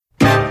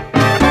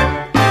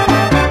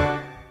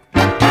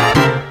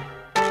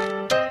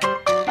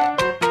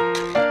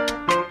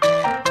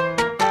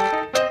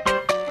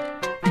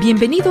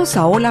Bienvenidos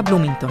a Hola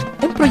Bloomington,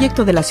 un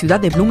proyecto de la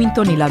ciudad de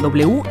Bloomington y la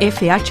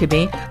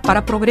WFHB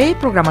para proveer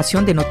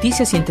programación de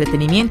noticias y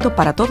entretenimiento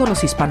para todos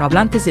los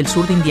hispanohablantes del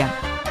sur de Indiana.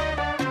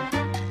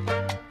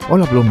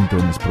 Hola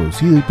Bloomington es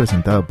producido y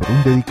presentado por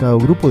un dedicado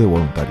grupo de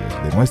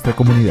voluntarios de nuestra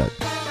comunidad.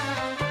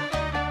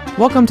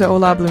 Welcome to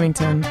Hola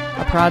Bloomington,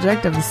 a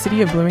project of the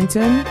City of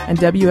Bloomington and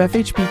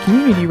WFHB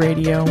Community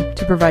Radio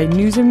to provide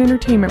news and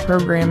entertainment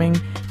programming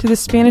to the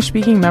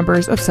Spanish-speaking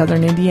members of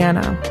Southern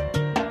Indiana.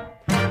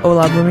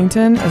 Hola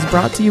Bloomington is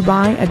brought to you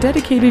by a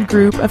dedicated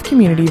group of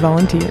community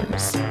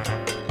volunteers.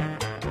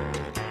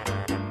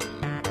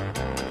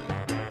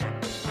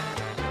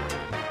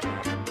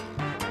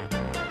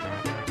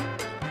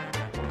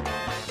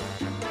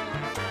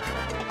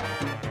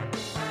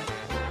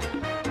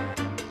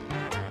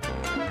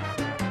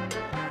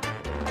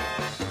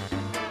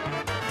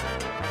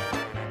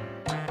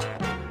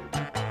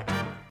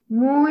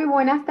 Muy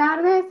buenas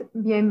tardes,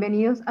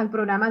 bienvenidos al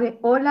programa de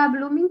Hola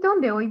Bloomington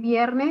de hoy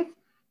viernes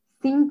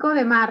 5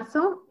 de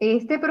marzo.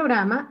 Este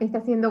programa está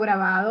siendo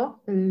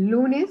grabado el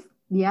lunes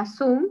vía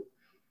Zoom.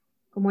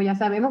 Como ya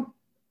sabemos,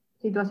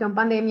 situación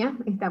pandemia,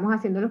 estamos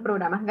haciendo los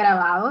programas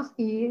grabados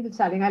y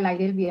salen al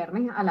aire el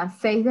viernes a las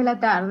 6 de la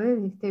tarde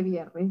de este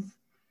viernes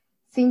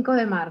 5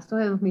 de marzo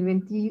de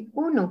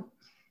 2021.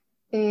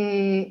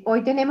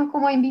 Hoy tenemos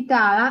como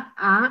invitada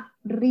a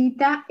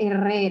Rita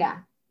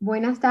Herrera.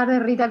 Buenas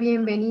tardes, Rita,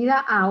 bienvenida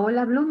a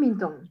Hola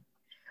Bloomington.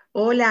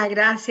 Hola,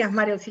 gracias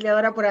María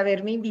Auxiliadora por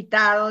haberme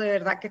invitado, de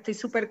verdad que estoy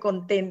súper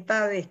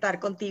contenta de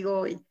estar contigo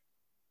hoy.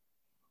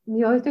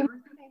 Yo estoy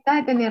muy contenta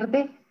de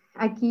tenerte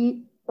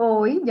aquí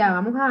hoy, ya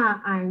vamos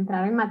a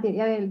entrar en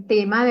materia del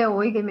tema de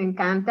hoy, que me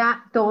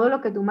encanta todo lo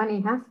que tú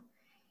manejas.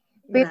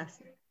 Pero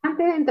Gracias.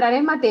 antes de entrar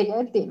en materia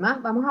del tema,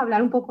 vamos a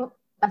hablar un poco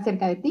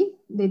acerca de ti,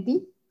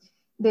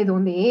 de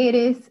dónde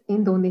eres,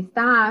 en dónde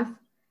estás,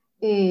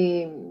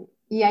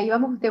 y ahí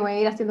te voy a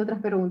ir haciendo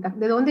otras preguntas.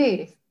 ¿De dónde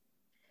eres?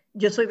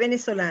 Yo soy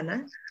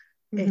venezolana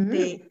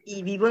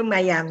y vivo en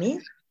Miami.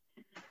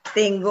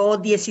 Tengo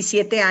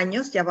 17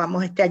 años, ya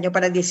vamos este año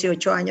para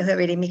 18 años de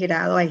haber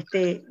emigrado a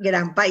este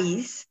gran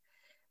país.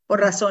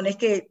 Por razones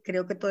que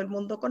creo que todo el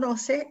mundo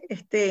conoce,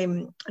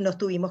 nos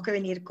tuvimos que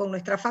venir con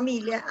nuestra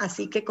familia,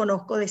 así que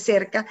conozco de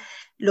cerca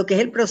lo que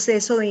es el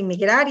proceso de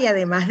inmigrar y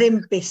además de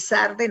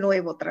empezar de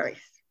nuevo otra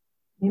vez.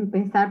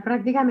 Empezar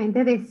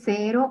prácticamente de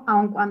cero,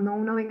 aun cuando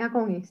uno venga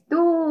con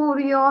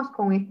estudios,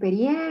 con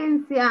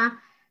experiencia,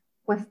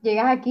 pues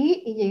llegas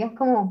aquí y llegas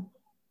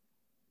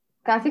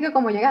casi que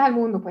como llegas al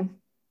mundo, pues.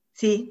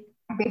 Sí.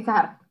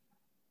 Empezar,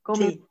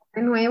 comenzar Sí.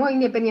 de nuevo,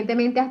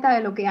 independientemente hasta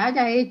de lo que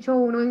haya hecho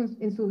uno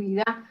en su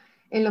vida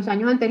en los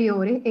años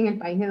anteriores, en el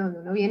país de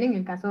donde uno viene. En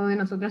el caso de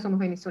nosotros somos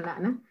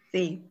venezolanas.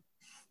 Sí.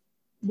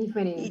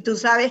 Diferente. Y tú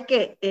sabes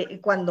que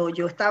cuando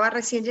yo estaba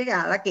recién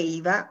llegada, que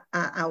iba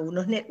a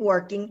unos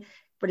networking,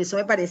 por eso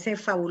me parece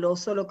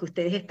fabuloso lo que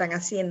ustedes están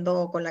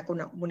haciendo con la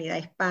comunidad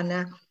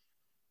hispana.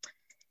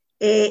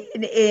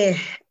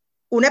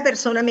 Una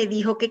persona me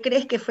dijo, ¿qué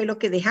crees que fue lo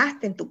que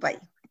dejaste en tu país?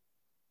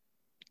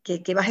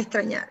 ¿Qué vas a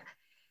extrañar?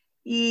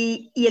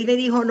 Y él me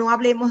dijo, no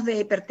hablemos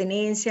de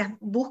pertenencias,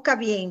 busca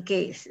bien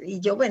qué es. Y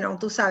yo, bueno,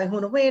 tú sabes,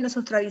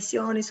 sus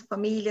tradiciones, su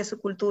familia, su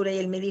cultura. Y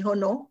él me dijo,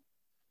 no,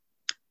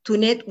 tu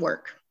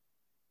network.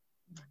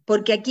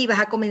 Porque aquí vas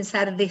a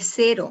comenzar de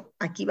cero.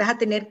 Aquí vas a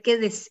tener que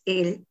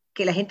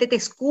la gente te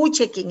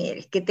escuche quién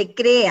eres, que te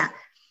crea.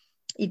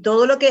 Y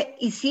todo lo que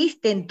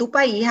hiciste en tu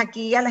país,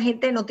 aquí ya la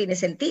gente no tiene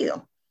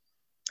sentido.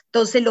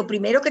 Entonces, lo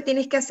primero que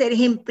tienes que hacer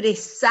es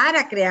empezar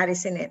a crear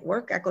ese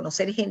network, a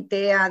conocer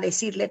gente, a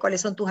decirle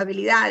cuáles son tus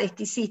habilidades,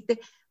 qué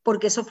hiciste,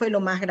 porque eso fue lo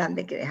más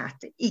grande que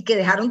dejaste. Y que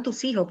dejaron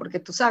tus hijos, porque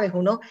tú sabes,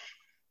 uno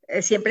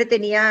siempre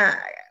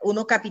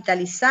uno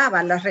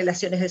capitalizaba las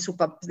relaciones de sus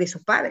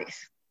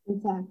padres.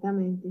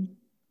 Exactamente,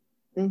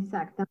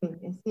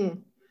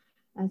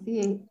 así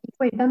es. Y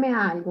cuéntame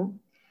algo,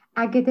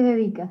 ¿a qué te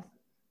dedicas?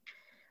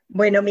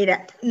 Bueno,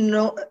 mira,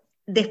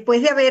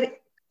 después de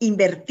haber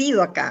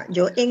invertido acá,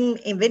 yo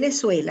en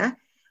Venezuela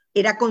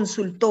era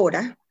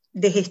consultora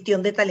de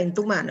gestión de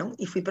talento humano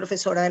y fui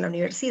profesora de la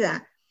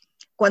universidad.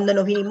 Cuando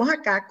nos vinimos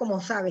acá, como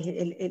sabes,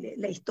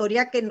 la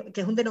historia que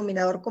es un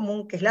denominador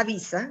común, que es la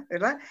visa,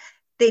 ¿verdad?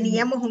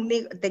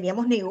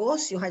 Teníamos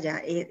negocios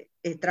allá,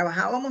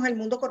 trabajábamos en el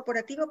mundo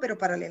corporativo, pero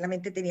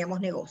paralelamente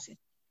teníamos negocios.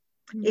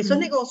 Esos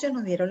negocios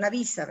nos dieron la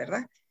visa,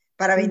 ¿verdad?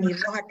 Para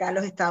venirnos acá a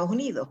los Estados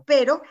Unidos,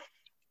 pero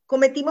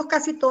cometimos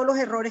casi todos los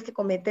errores que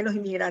cometen los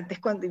inmigrantes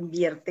cuando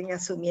invierten,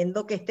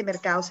 asumiendo que este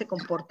mercado se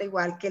comporta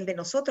igual que el de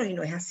nosotros, y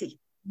no es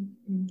así.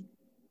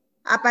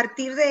 A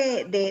partir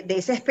de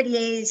esa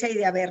experiencia y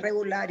de haber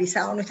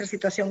regularizado nuestra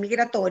situación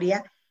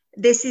migratoria,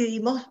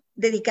 decidimos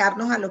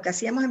dedicarnos a lo que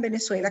hacíamos en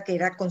Venezuela, que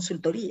era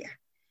consultoría.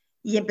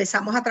 Y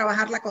empezamos a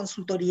trabajar la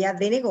consultoría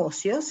de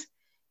negocios,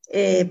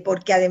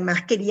 porque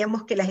además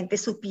queríamos que la gente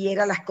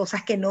supiera las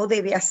cosas que no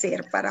debe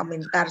hacer para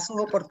aumentar sus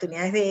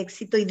oportunidades de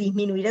éxito y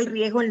disminuir el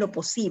riesgo en lo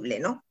posible,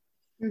 ¿no?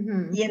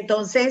 Y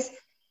entonces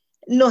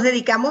nos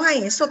dedicamos a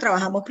eso,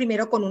 trabajamos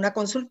primero con una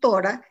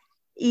consultora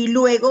y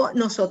luego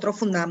nosotros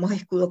fundamos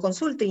Escudo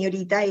Consulting y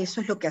ahorita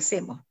eso es lo que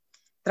hacemos.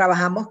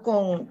 trabajamos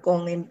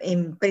con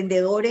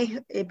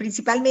emprendedores,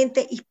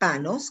 principalmente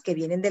hispanos, que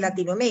vienen de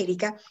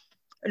Latinoamérica,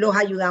 los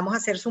ayudamos a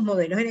hacer sus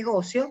modelos de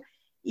negocio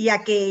y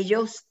a que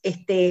ellos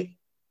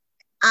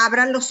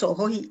abran los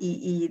ojos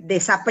y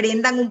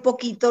desaprendan un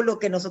poquito lo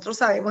que nosotros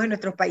sabemos en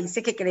nuestros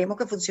países, que creemos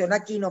que funciona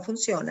aquí y no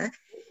funciona,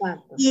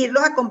 Exacto. y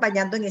irlos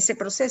acompañando en ese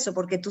proceso,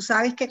 porque tú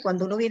sabes que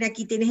cuando uno viene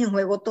aquí tienes en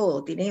juego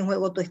todo, tienes en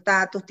juego tu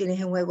estatus, tienes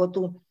en juego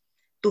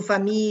tu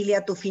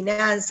familia, tus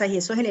finanzas, y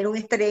eso genera un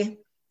estrés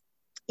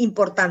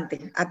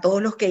importante a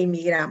todos los que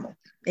inmigramos.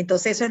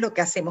 Entonces eso es lo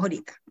que hacemos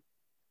ahorita.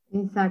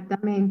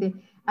 Exactamente.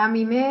 A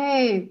mí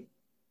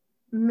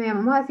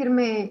vamos a decir,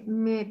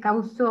 me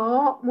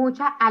causó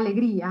mucha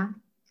alegría,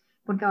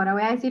 porque ahora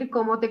voy a decir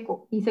cómo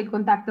hice el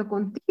contacto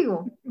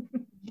contigo.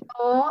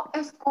 Yo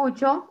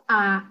escucho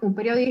a un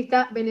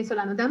periodista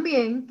venezolano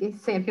también, que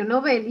es Sergio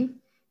Novelli.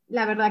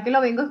 La verdad que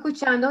lo vengo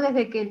escuchando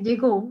desde que él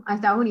llegó a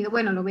Estados Unidos.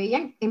 Bueno, lo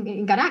veía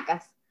en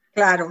Caracas.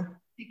 Claro.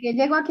 Desde que él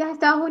llegó aquí a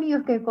Estados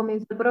Unidos, que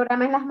comenzó el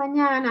programa en las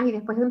mañanas y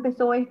después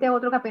empezó este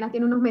otro que apenas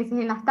tiene unos meses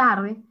en las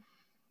tardes,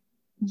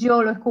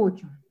 yo lo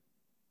escucho.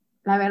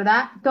 La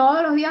verdad,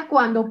 todos los días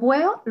cuando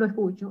puedo, lo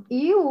escucho.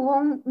 Y hubo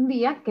un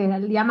día, que era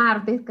el día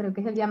martes, creo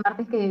que es el día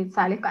martes que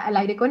sale al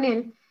aire con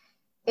él,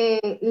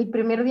 el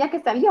primer día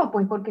que salió,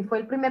 pues porque fue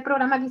el primer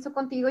programa que hizo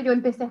contigo, yo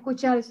empecé a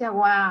escuchar y decía,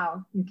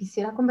 wow, yo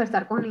quisiera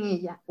conversar con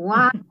ella,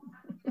 wow,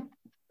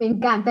 me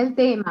encanta el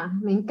tema,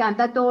 me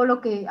encanta todo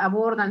lo que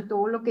abordan,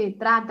 todo lo que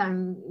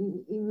tratan,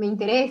 y me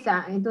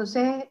interesa.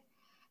 Entonces,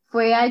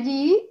 fue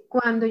allí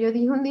cuando yo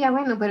dije un día,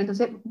 bueno, pero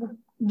entonces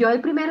yo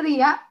el primer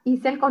día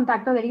hice el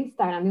contacto del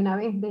Instagram de una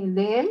vez,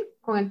 de él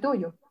con el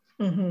tuyo.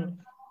 Uh-huh.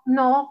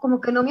 No,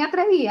 como que no me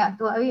atrevía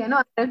todavía, no,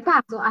 a hacer el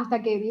paso,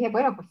 hasta que dije,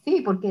 bueno, pues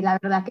sí, porque la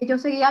verdad que yo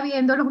seguía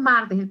viendo los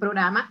martes el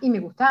programa y me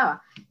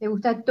gustaba. Me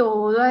gusta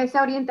toda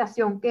esa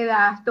orientación que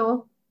das,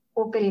 todo,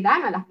 o que le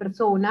dan a las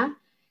personas,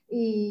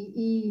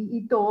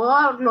 y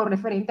todo lo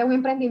referente a un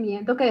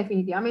emprendimiento que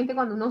definitivamente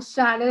cuando uno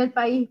sale del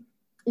país,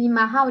 y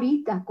más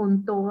ahorita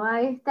con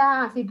toda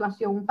esta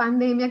situación,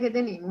 pandemia que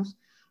tenemos,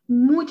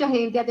 mucha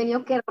gente ha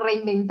tenido que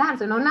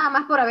reinventarse, no nada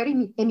más por haber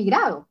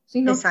emigrado,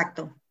 sino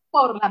Exacto.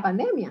 por la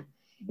pandemia.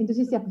 Entonces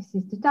decía, pues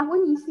esto está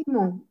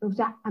buenísimo, o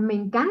sea, me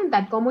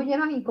encanta cómo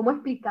llevan y cómo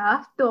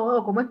explicabas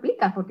todo, cómo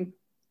explicas, porque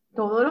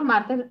todos los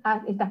martes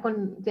estás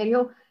con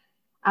Sergio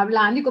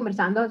hablando y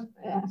conversando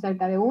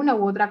acerca de una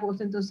u otra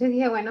cosa. Entonces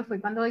dije, bueno, fue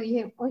cuando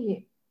dije,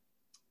 oye,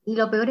 y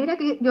lo peor era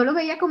que yo lo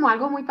veía como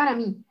algo muy para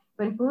mí,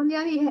 pero después un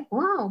día dije,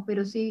 wow,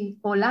 pero si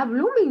Hola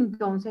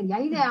Bloomington, sería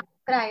ideal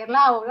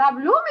traerla a Hola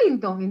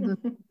Bloomington.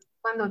 Entonces,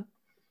 cuando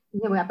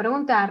dije, voy a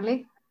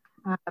preguntarle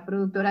a la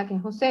productora que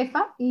es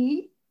Josefa,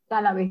 y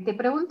a la vez te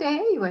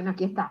pregunté, y bueno,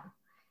 aquí está.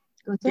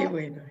 Qué Entonces,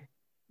 bueno.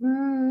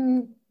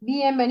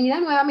 bienvenida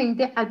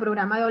nuevamente al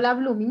programa de Hola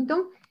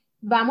Bloomington.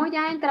 Vamos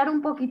ya a entrar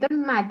un poquito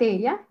en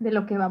materia de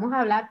lo que vamos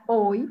a hablar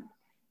hoy.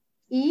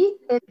 Y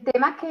el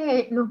tema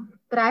que nos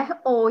traes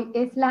hoy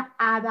es la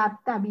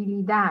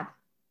adaptabilidad.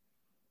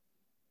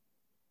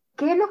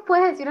 ¿Qué nos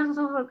puedes decir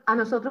a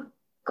nosotros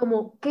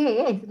como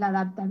qué es la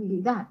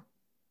adaptabilidad?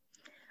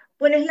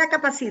 Bueno, es la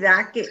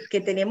capacidad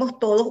que tenemos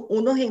todos,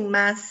 unos en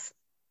más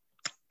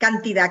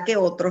cantidad que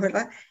otros,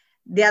 ¿verdad?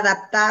 De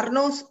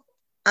adaptarnos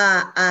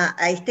a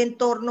este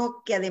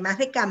entorno que además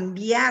de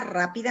cambiar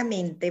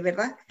rápidamente,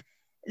 ¿verdad?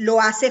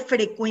 Lo hace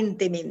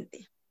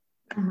frecuentemente.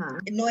 Ajá.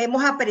 No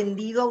hemos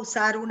aprendido a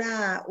usar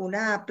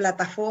una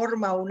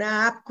plataforma,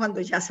 una app cuando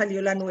ya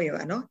salió la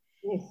nueva, ¿no?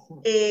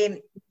 Eso.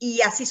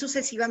 Y así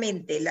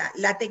sucesivamente.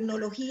 La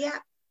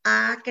tecnología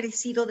ha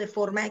crecido de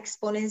forma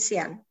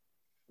exponencial.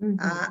 Uh-huh.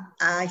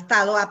 Ha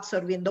estado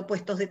absorbiendo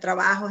puestos de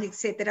trabajo,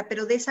 etcétera,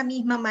 pero de esa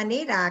misma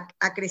manera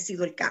ha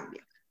crecido el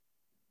cambio,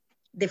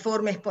 de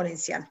forma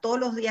exponencial. Todos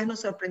los días nos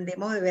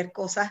sorprendemos de ver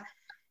cosas,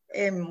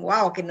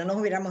 wow, que no nos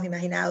hubiéramos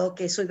imaginado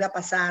que eso iba a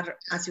pasar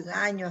hace un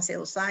año, hace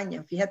 2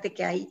 años. Fíjate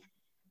que hay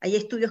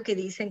estudios que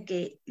dicen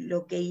que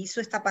lo que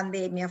hizo esta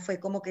pandemia fue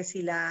como que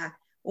si la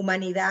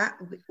humanidad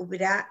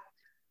hubiera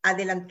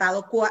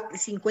adelantado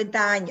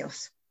 50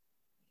 años.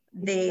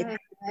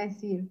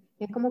 Decir,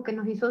 es como que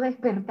nos hizo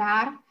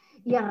despertar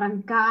y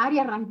arrancar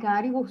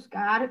y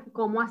buscar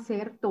cómo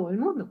hacer todo el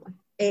mundo, pues.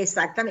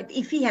 Exactamente.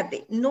 Y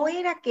fíjate, no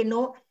era que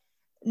no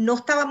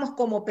estábamos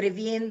como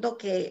previendo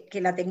que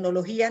la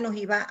tecnología nos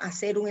iba a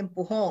hacer un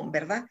empujón,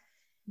 ¿verdad?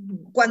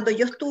 Uh-huh. Cuando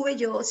yo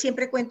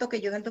siempre cuento que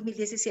yo en el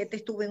 2017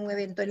 estuve en un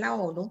evento en la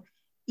ONU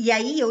y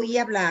ahí oí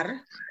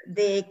hablar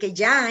de que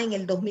ya en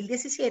el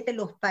 2017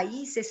 los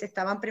países se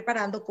estaban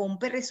preparando con un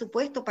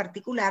presupuesto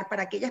particular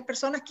para aquellas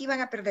personas que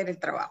iban a perder el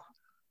trabajo,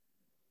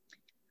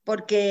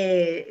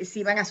 porque se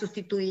iban a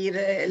sustituir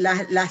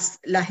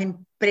las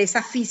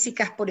empresas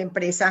físicas por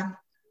empresas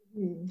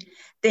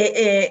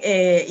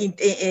de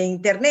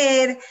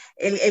internet,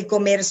 el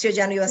comercio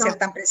ya no iba a ser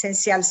tan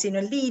presencial sino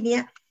en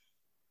línea.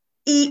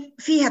 Y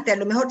fíjate, a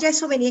lo mejor ya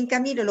eso venía en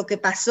camino. Lo que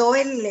pasó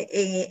en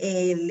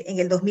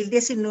el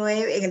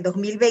 2019, en el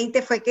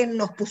 2020 fue que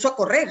nos puso a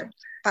correr,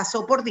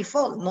 pasó por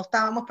default, no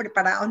estábamos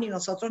preparados ni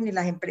nosotros ni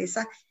las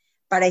empresas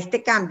para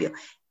este cambio.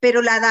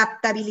 Pero la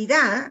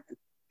adaptabilidad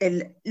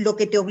lo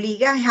que te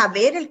obliga es a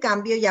ver el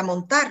cambio y a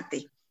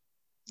montarte.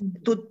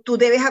 Tú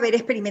debes haber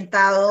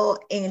experimentado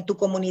en tu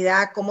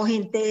comunidad cómo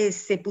gente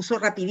se puso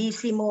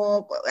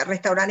rapidísimo,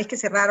 restaurantes que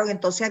cerraron,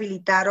 entonces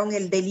habilitaron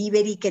el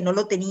delivery que no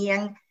lo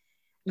tenían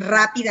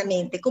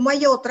rápidamente. Como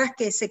hay otras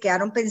que se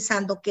quedaron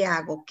pensando, ¿qué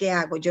hago? ¿Qué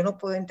hago? Yo no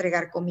puedo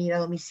entregar comida a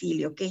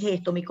domicilio. ¿Qué es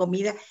esto? Mi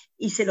comida.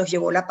 Y se los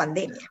llevó la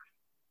pandemia.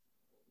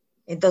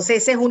 Entonces,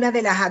 esa es una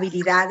de las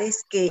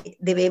habilidades que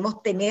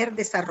debemos tener,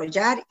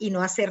 desarrollar y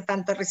no hacer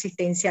tanta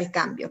resistencia al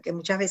cambio, que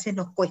muchas veces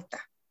nos cuesta.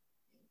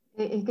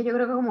 Es que yo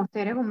creo que como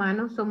seres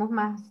humanos somos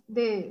más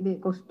de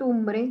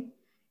costumbre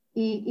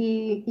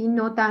y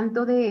no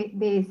tanto de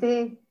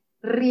ese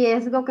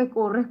riesgo que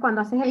corres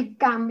cuando haces el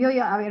cambio y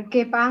a ver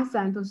qué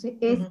pasa. Entonces,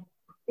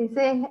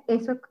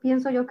 eso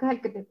pienso yo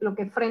que es lo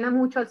que frena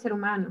mucho al ser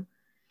humano.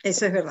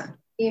 Eso es verdad.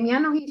 Y Emilia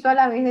nos hizo a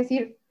la vez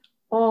decir,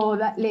 o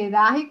le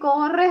das y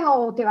corres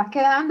o te vas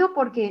quedando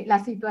porque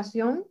la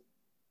situación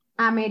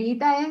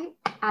amerita es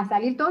a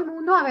salir todo el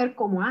mundo a ver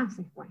cómo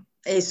haces, pues.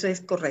 Eso es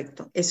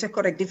correcto, eso es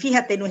correcto. Y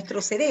fíjate,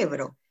 nuestro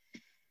cerebro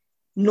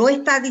no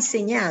está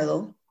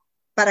diseñado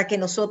para que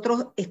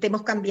nosotros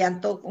estemos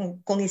cambiando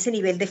con ese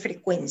nivel de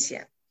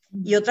frecuencia.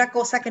 Y otra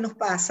cosa que nos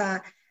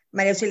pasa,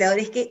 María Auxiliadora,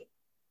 es que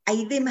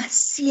hay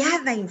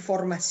demasiada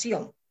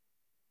información,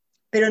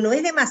 pero no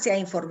es demasiada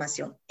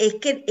información, es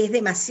que es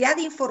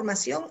demasiada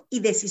información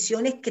y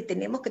decisiones que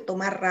tenemos que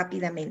tomar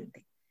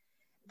rápidamente.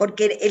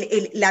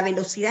 Porque la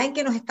velocidad en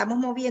que nos estamos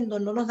moviendo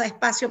no nos da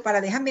espacio para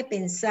déjame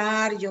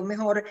pensar, yo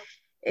mejor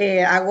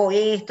hago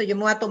esto, yo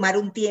me voy a tomar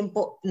un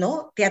tiempo.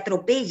 No, te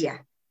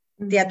atropella.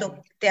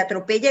 Te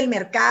atropella el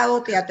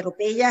mercado, te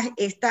atropella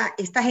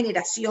esta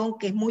generación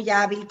que es muy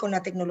hábil con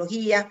la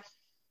tecnología.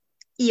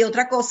 Y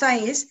otra cosa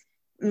es,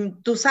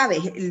 tú sabes,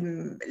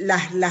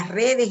 las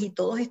redes y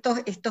todos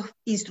estos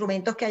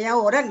instrumentos que hay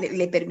ahora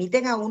le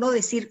permiten a uno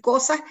decir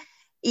cosas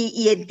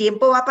y el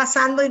tiempo va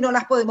pasando y no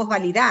las podemos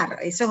validar.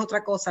 Eso es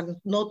otra cosa.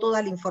 No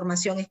toda la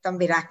información es tan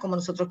veraz como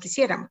nosotros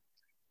quisiéramos.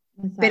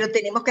 Exacto. Pero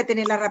tenemos que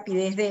tener la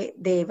rapidez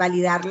de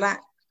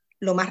validarla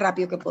lo más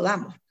rápido que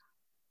podamos.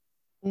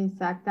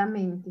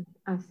 Exactamente,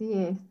 así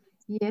es.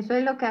 Y eso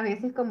es lo que a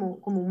veces como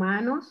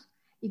humanos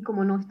y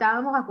como no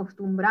estábamos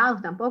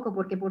acostumbrados tampoco,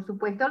 porque por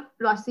supuesto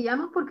lo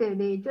hacíamos porque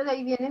de hecho de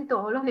ahí vienen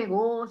todos los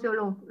negocios,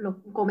 los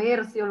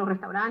comercios, los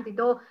restaurantes y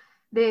todo,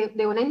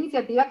 de una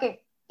iniciativa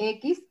que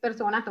X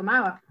persona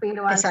tomaba,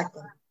 pero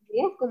exacto.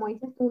 Es como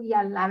dices tú, y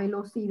a la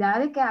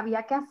velocidad de que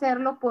había que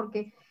hacerlo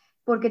porque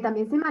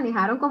también se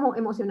manejaron como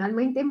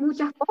emocionalmente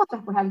muchas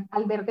cosas, pues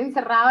al verte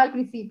encerrado al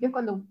principio es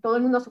cuando todo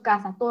el mundo a su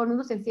casa, todo el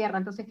mundo se encierra,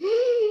 entonces,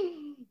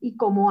 ¿y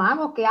cómo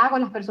hago? ¿Qué hago?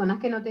 Las personas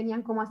que no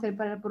tenían cómo hacer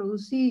para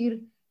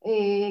producir,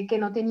 que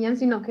no tenían,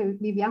 sino que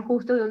vivían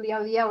justo de un día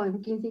a día o de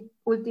un 15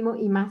 último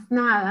y más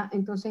nada,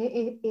 entonces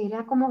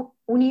era como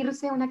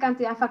unirse a una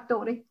cantidad de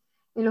factores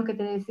en los que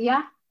te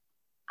decía,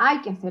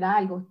 hay que hacer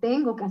algo,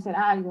 tengo que hacer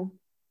algo,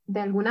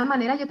 de alguna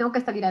manera yo tengo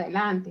que salir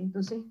adelante,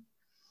 entonces...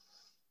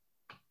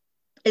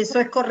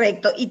 Eso es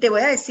correcto. Y te voy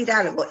a decir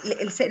algo.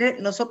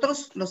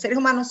 Nosotros, los seres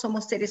humanos,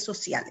 somos seres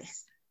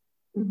sociales.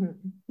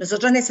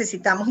 Nosotros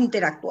necesitamos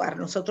interactuar,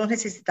 nosotros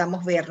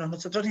necesitamos vernos,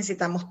 nosotros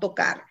necesitamos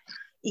tocar.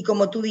 Y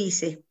como tú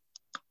dices,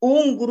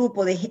 un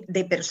grupo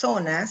de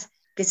personas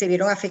que se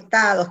vieron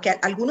afectados, que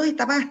algunos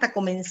estaban hasta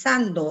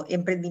comenzando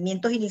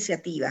emprendimientos,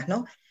 iniciativas,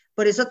 ¿no?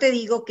 Por eso te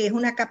digo que es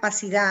una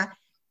capacidad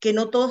que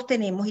no todos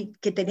tenemos y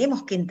que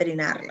tenemos que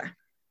entrenarla.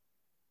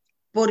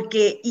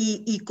 Porque,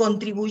 y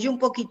contribuye un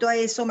poquito a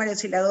eso, María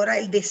Auxiliadora,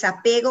 el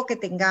desapego que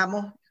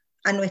tengamos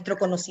a nuestro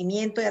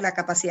conocimiento y a la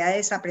capacidad de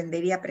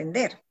desaprender y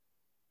aprender.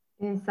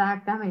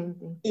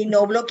 Exactamente. Y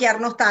no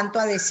bloquearnos tanto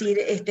a decir,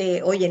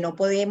 oye, no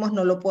podemos,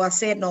 no lo puedo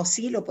hacer. No,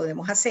 sí lo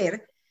podemos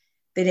hacer.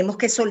 Tenemos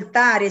que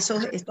soltar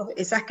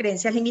esas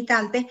creencias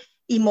limitantes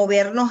y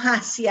movernos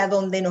hacia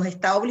donde nos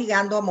está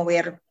obligando a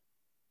mover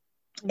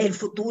el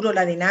futuro,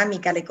 la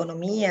dinámica, la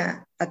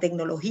economía, la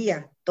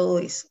tecnología, todo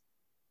eso.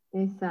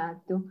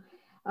 Exacto.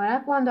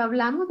 Ahora, cuando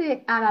hablamos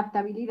de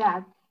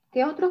adaptabilidad,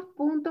 ¿qué otros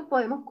puntos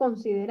podemos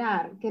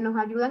considerar que nos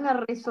ayudan a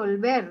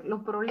resolver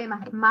los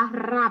problemas más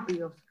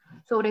rápidos?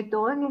 Sobre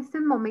todo en este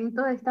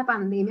momento de esta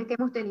pandemia que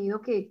hemos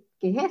tenido, que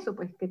es eso,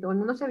 pues que todo el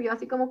mundo se vio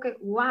así como que,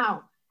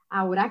 wow,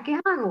 ¿ahora qué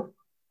hago?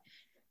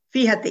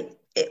 Fíjate,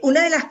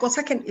 una de las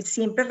cosas que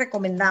siempre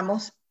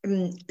recomendamos,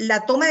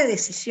 la toma de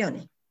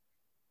decisiones,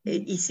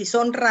 y si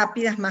son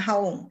rápidas más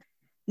aún,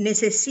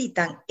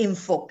 necesitan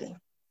enfoque.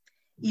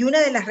 Y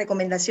una de las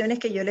recomendaciones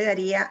que yo le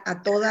daría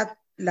a toda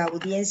la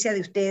audiencia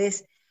de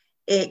ustedes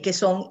que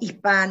son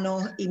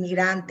hispanos,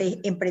 inmigrantes,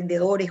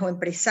 emprendedores o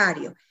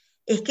empresarios,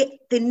 es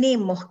que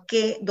tenemos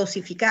que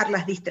dosificar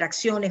las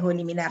distracciones o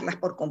eliminarlas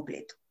por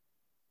completo.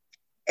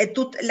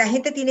 La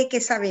gente tiene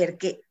que saber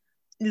que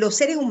los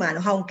seres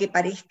humanos, aunque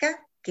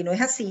parezca que no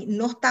es así,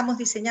 no estamos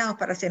diseñados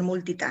para hacer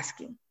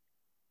multitasking.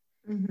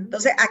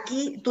 Entonces,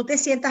 aquí tú te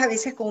sientas a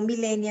veces con un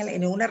millennial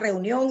en una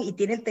reunión y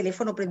tiene el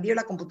teléfono prendido,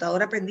 la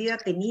computadora prendida,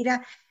 te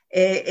mira,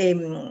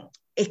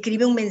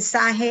 escribe un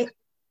mensaje.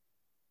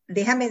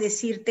 Déjame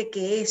decirte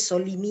que eso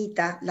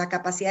limita la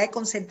capacidad de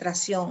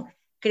concentración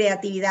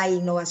creatividad e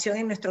innovación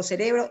en nuestro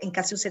cerebro en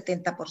casi un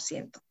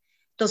 70%.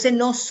 Entonces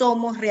no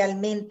somos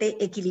realmente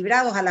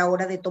equilibrados a la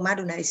hora de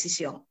tomar una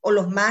decisión, o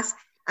los más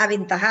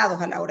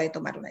aventajados a la hora de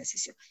tomar una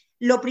decisión.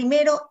 Lo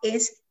primero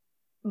es,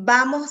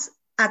 vamos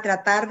a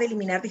tratar de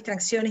eliminar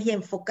distracciones y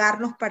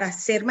enfocarnos para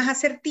ser más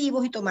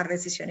asertivos y tomar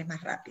decisiones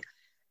más rápidas.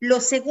 Lo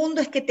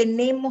segundo es que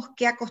tenemos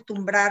que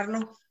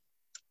acostumbrarnos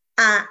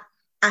a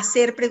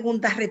hacer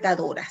preguntas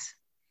retadoras,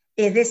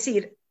 es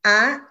decir,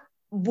 a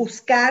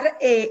buscar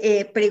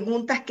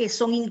preguntas que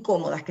son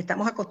incómodas, que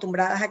estamos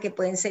acostumbradas a que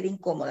pueden ser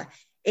incómodas.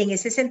 En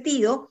ese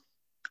sentido,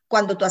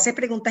 cuando tú haces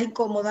preguntas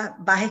incómodas,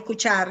 vas a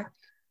escuchar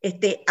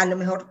a lo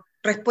mejor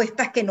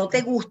respuestas que no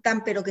te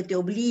gustan, pero que te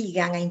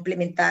obligan a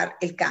implementar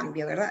el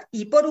cambio, ¿verdad?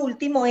 Y por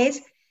último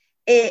es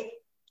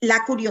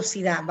la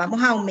curiosidad.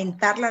 Vamos a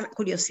aumentar la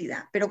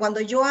curiosidad. Pero cuando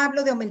yo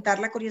hablo de aumentar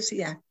la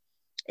curiosidad,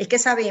 es que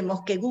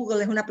sabemos que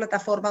Google es una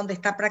plataforma donde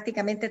está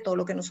prácticamente todo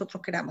lo que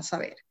nosotros queramos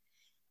saber.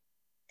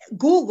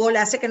 Google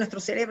hace que nuestro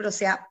cerebro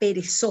sea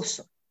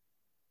perezoso.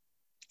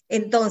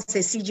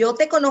 Entonces, si yo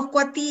te conozco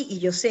a ti y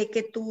yo sé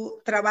que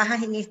tú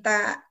trabajas en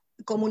esta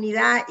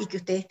comunidad y que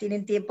ustedes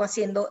tienen tiempo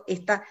haciendo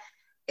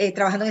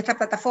trabajando en esta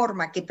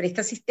plataforma que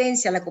presta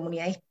asistencia a la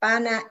comunidad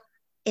hispana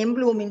en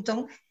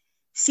Bloomington,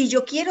 si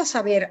yo quiero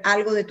saber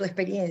algo de tu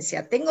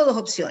experiencia, tengo dos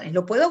opciones.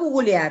 Lo puedo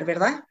googlear,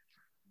 ¿verdad?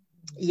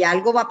 Y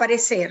algo va a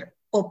aparecer.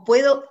 O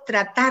puedo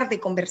tratar de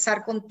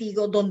conversar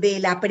contigo donde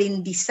el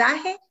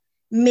aprendizaje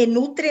me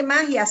nutre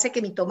más y hace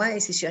que mi toma de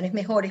decisiones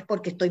mejores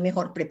porque estoy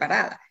mejor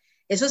preparada.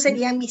 Esos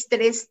serían mis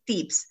 3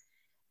 tips.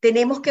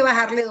 Tenemos que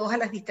bajarle 2 a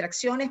las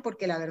distracciones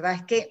porque la verdad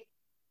es que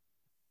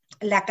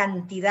la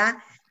cantidad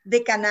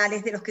de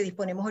canales de los que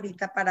disponemos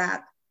ahorita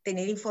para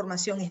tener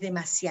información es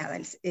demasiada.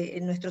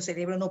 Nuestro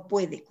cerebro no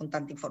puede con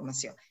tanta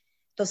información.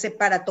 Entonces,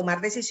 para tomar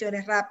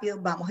decisiones rápido,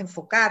 vamos a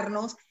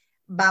enfocarnos,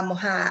 vamos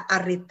a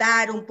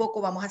retar un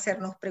poco, vamos a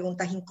hacernos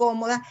preguntas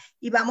incómodas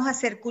y vamos a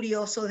ser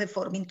curiosos de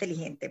forma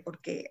inteligente,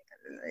 porque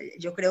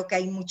yo creo que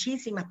hay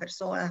muchísimas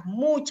personas,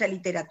 mucha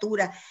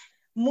literatura,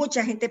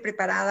 mucha gente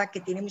preparada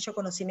que tiene mucho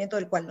conocimiento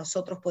del cual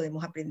nosotros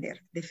podemos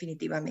aprender,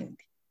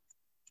 definitivamente.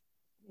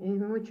 Es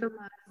mucho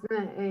más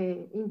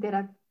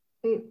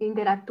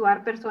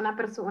interactuar persona a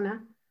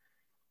persona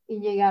y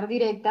llegar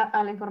directa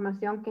a la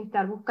información que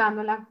estar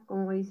buscándola,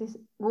 como dices,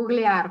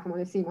 googlear, como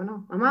decimos,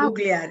 ¿no? Vamos a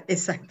googlear,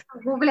 exacto.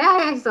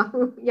 Googlea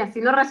eso y así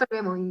lo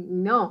resolvemos. Y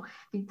no,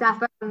 quizás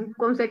para un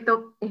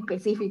concepto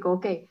específico,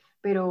 ok,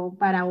 pero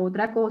para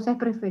otra cosa es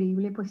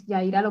preferible pues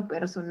ya ir a lo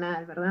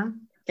personal, ¿verdad?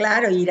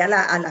 Claro, ir a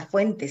la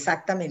fuente,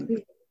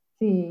 exactamente.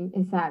 Sí,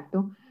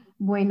 exacto.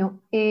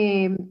 Bueno,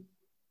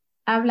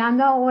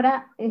 hablando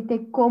ahora,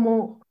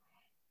 como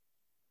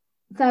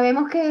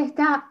sabemos que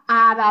esta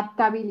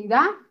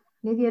adaptabilidad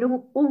le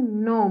dieron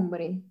un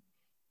nombre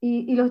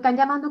y lo están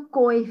llamando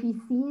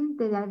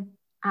coeficiente de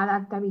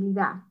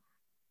adaptabilidad.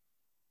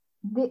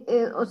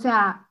 O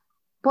sea,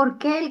 ¿por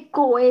qué el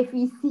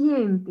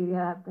coeficiente de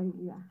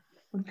adaptabilidad?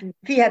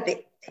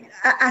 Fíjate,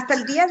 hasta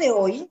el día de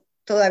hoy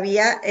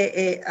todavía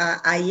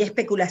hay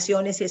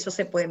especulaciones si eso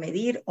se puede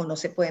medir o no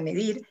se puede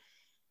medir.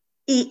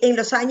 Y en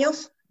los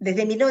años,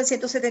 desde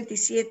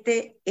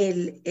 1977,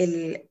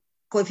 el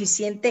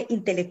coeficiente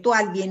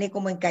intelectual viene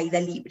como en caída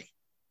libre.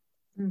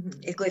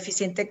 El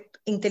coeficiente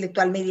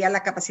intelectual medía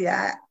la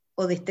capacidad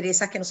o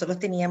destrezas que nosotros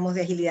teníamos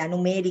de agilidad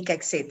numérica,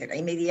 etcétera,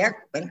 y medía,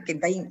 bueno, qué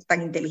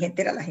tan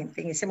inteligente era la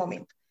gente en ese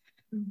momento.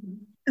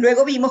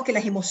 Luego vimos que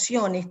las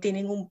emociones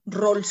tienen un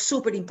rol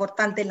súper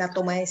importante en la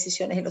toma de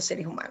decisiones de los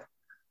seres humanos.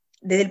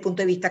 Desde el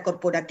punto de vista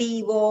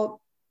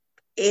corporativo,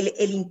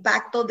 el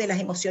impacto de las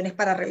emociones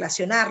para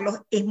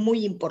relacionarlos es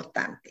muy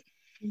importante.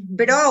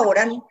 Pero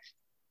ahora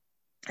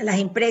las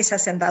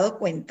empresas se han dado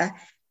cuenta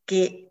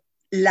que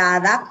la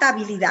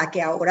adaptabilidad,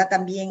 que ahora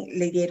también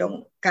le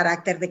dieron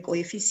carácter de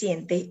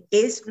coeficiente,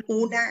 es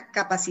una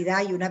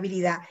capacidad y una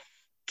habilidad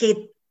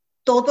que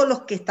todos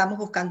los que estamos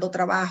buscando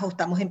trabajo,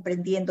 estamos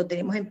emprendiendo,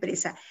 tenemos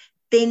empresa,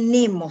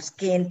 tenemos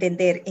que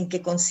entender en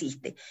qué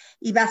consiste.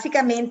 Y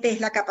básicamente es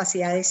la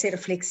capacidad de ser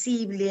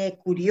flexible,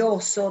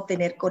 curioso,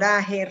 tener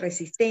coraje,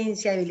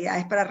 resistencia,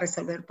 habilidades para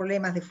resolver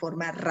problemas de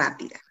forma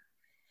rápida.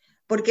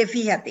 Porque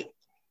fíjate,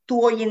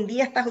 tú hoy en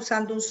día estás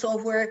usando un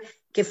software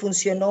que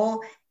funcionó,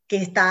 que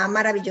está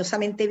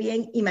maravillosamente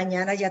bien y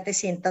mañana ya te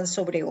sientan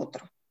sobre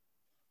otro.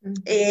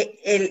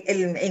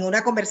 En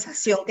una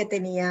conversación que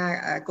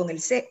tenía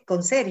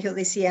con Sergio,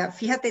 decía,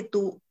 fíjate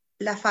tú,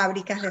 las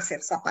fábricas de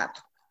hacer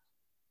zapatos.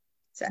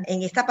 O sea,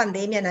 en esta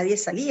pandemia nadie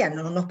salía,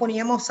 no nos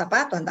poníamos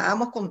zapatos,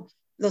 andábamos con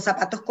los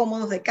zapatos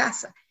cómodos de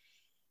casa.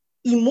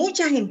 Y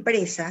muchas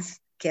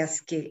empresas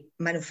que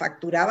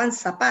manufacturaban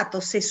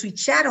zapatos se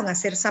switcharon a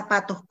hacer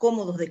zapatos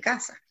cómodos de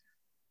casa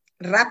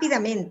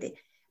rápidamente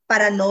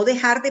para no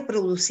dejar de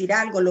producir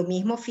algo. Lo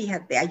mismo,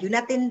 fíjate, hay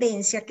una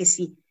tendencia que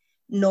sí,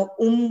 no,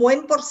 un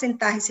buen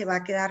porcentaje se va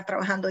a quedar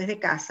trabajando desde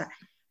casa.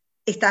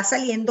 Está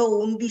saliendo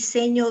un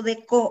diseño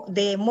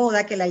de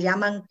moda que la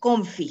llaman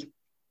comfy,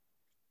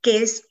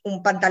 que es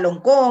un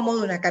pantalón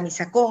cómodo, una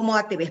camisa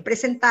cómoda, te ves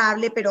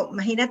presentable, pero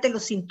imagínate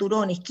los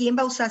cinturones. ¿Quién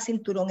va a usar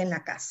cinturón en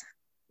la casa?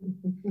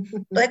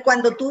 Entonces,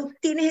 cuando tú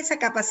tienes esa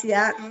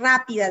capacidad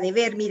rápida de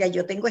ver, mira,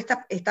 yo tengo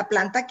esta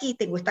planta aquí,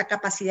 tengo esta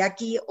capacidad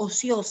aquí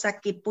ociosa,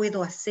 ¿qué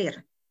puedo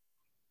hacer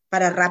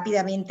para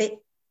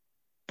rápidamente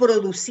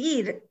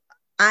producir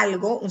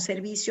algo, un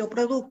servicio o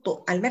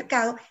producto al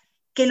mercado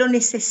que lo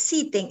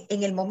necesiten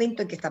en el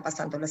momento en que está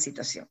pasando la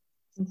situación?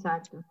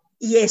 Exacto.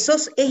 Y eso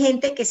es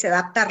gente que se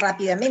adapta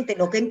rápidamente,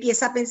 no que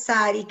empieza a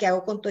pensar y qué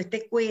hago con todo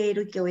este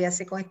cuero y qué voy a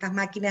hacer con estas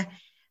máquinas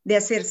de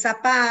hacer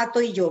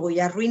zapatos y yo voy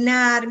a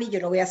arruinarme y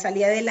yo no voy a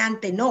salir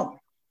adelante. No,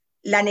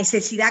 la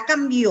necesidad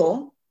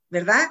cambió,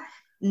 ¿verdad?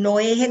 No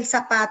es el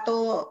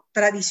zapato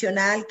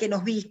tradicional que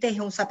nos viste,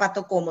 es un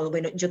zapato cómodo.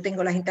 Bueno, yo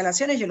tengo las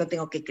instalaciones, yo lo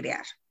tengo que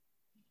crear.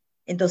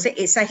 Entonces,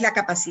 esa es la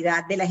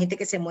capacidad de la gente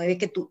que se mueve,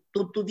 que tú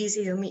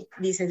dices,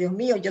 Dios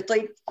mío,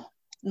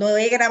 no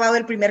he grabado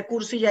el primer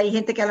curso y ya hay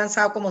gente que ha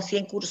lanzado como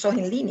 100 cursos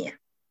en línea.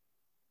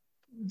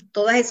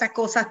 Todas esas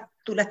cosas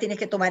tú las tienes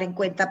que tomar en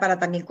cuenta para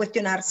también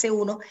cuestionarse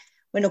uno,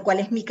 bueno, ¿cuál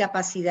es mi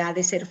capacidad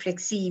de ser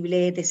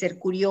flexible, de ser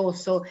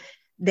curioso,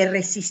 de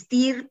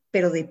resistir,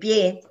 pero de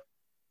pie,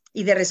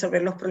 y de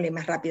resolver los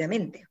problemas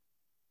rápidamente?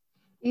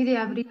 Y de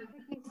abrirte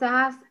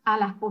quizás a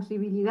las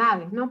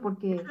posibilidades, ¿no?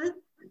 Porque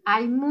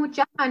hay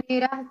muchas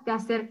maneras de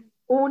hacer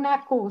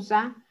una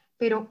cosa,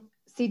 pero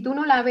si tú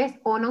no la ves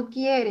o no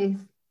quieres,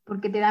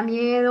 porque te da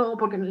miedo o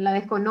porque la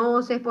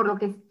desconoces, por lo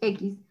que es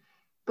X,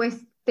 pues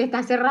te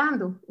está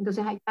cerrando.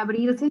 Entonces hay que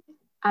abrirse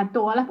a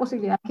todas las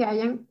posibilidades que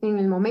hayan en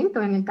el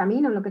momento, en el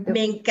camino, en lo que te...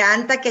 Me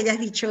encanta que hayas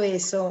dicho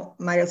eso,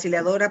 María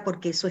Auxiliadora,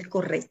 porque eso es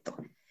correcto.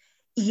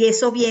 Y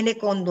eso viene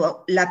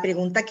cuando la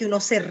pregunta que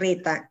uno se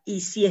reta, y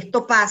si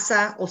esto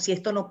pasa o si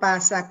esto no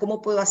pasa, ¿cómo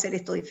puedo hacer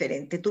esto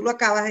diferente? Tú lo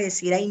acabas de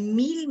decir, hay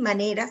 1000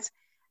 maneras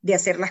de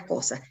hacer las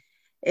cosas.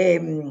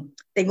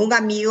 Tengo un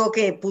amigo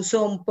que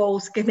puso un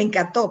post que me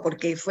encantó,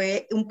 porque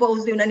fue un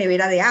post de una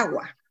nevera de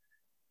agua.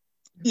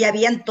 Y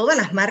habían todas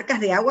las marcas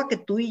de agua que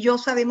tú y yo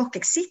sabemos que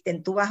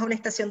existen. Tú vas a una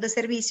estación de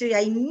servicio y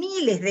hay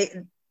miles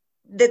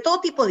de todo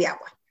tipo de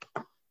agua.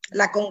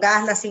 La con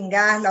gas, la sin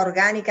gas, la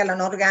orgánica, la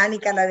no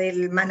orgánica, la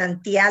del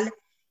manantial.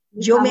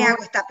 Yo me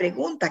hago esta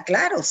pregunta,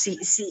 claro, si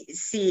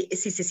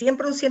se siguen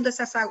produciendo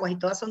esas aguas y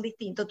todas son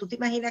distintas, ¿tú te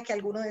imaginas que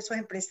alguno de esos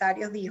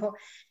empresarios dijo,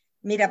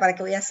 mira, ¿para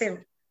qué voy a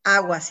hacer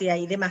agua si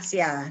hay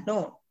demasiadas?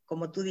 No,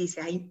 como tú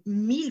dices, hay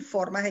 1000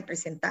 formas de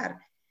presentar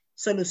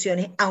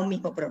soluciones a un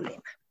mismo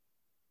problema.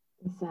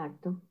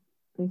 Exacto,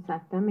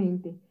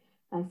 exactamente,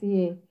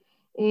 así es.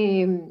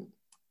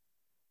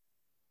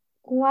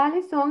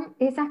 ¿Cuáles son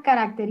esas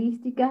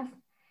características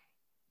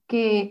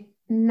que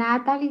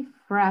Natalie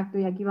Fracto,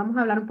 y aquí vamos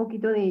a hablar un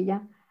poquito de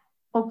ella,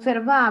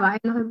 observaba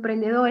en los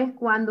emprendedores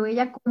cuando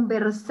ella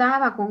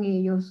conversaba con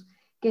ellos?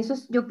 Que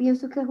yo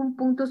pienso que es un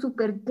punto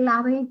súper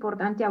clave e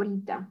importante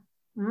ahorita.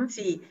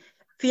 Sí,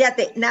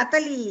 fíjate,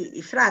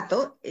 Natalie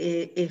Fratto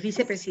es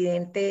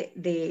vicepresidente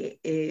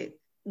de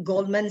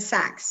Goldman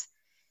Sachs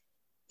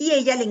y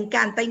ella le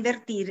encanta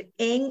invertir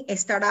en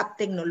startups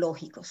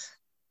tecnológicos.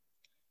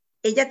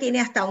 Ella tiene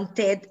hasta un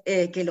TED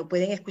que lo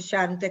pueden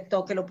escuchar, un TED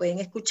Talk que lo pueden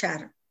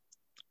escuchar.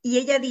 Y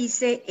ella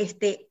dice,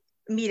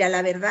 mira,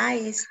 la verdad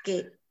es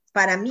que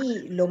para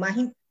mí lo más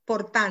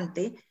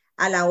importante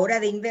a la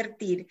hora de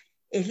invertir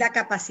es la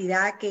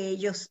capacidad que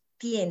ellos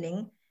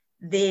tienen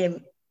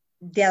de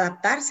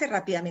adaptarse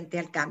rápidamente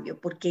al cambio,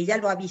 porque ella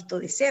lo ha visto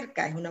de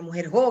cerca, es una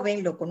mujer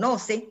joven, lo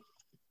conoce.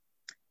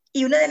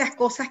 Y una de las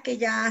cosas que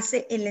ella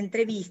hace en la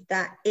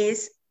entrevista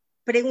es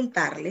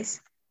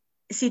preguntarles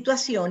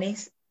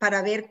situaciones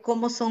para ver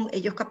cómo son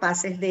ellos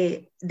capaces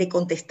de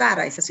contestar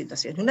a esa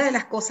situación. Una de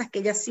las cosas que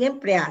ella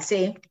siempre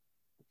hace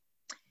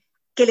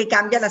que le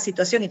cambia la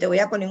situación, y te voy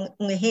a poner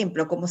un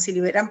ejemplo, como si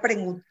le hubieran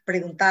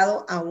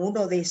preguntado a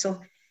uno de esos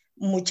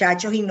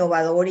muchachos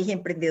innovadores y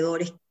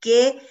emprendedores,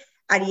 ¿qué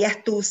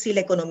harías tú si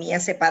la economía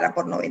se para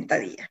por 90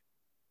 días?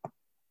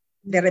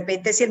 De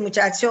repente, si el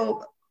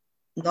muchacho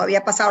no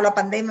había pasado la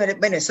pandemia,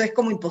 bueno, eso es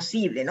como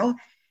imposible, ¿no?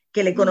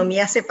 Que la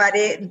economía se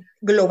pare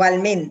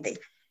globalmente.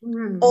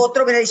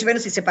 Otro hubiera dicho, bueno,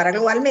 si se para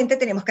globalmente,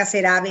 tenemos que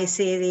hacer A, B,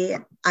 C,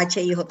 D, H,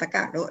 I, J,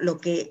 K, ¿no? Lo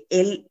que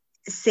él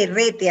se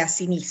rete a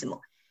sí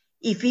mismo.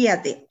 Y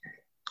fíjate,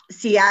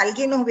 si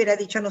alguien nos hubiera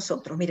dicho a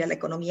nosotros, mira, la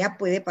economía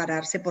puede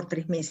pararse por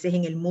 3 meses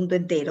en el mundo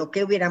entero,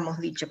 ¿qué hubiéramos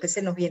dicho? ¿Qué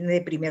se nos viene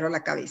de primero a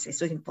la cabeza?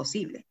 Eso es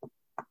imposible.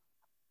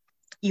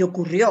 Y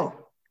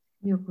ocurrió.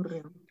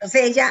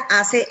 Entonces ella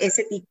hace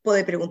ese tipo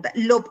de preguntas.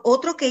 Lo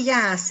otro que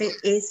ella hace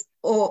es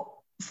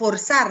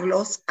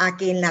forzarlos a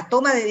que en la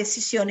toma de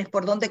decisiones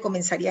por dónde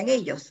comenzarían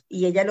ellos.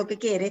 Y ella lo que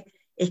quiere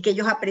es que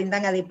ellos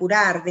aprendan a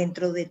depurar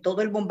dentro de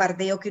todo el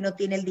bombardeo que uno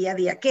tiene el día a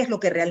día, qué es lo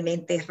que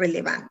realmente es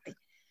relevante.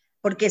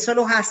 Porque eso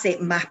los hace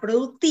más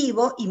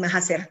productivos y más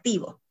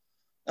asertivos.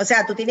 O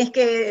sea, tú tienes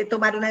que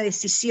tomar una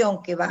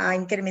decisión que va a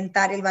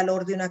incrementar el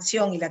valor de una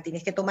acción y la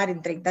tienes que tomar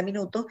en 30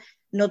 minutos,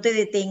 no te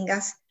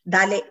detengas,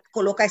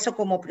 coloca eso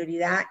como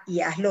prioridad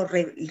y hazlo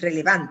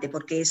relevante,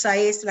 porque esa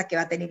es la que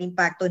va a tener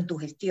impacto en tu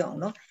gestión,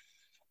 ¿no?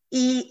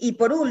 Y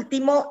por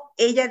último,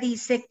 ella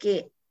dice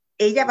que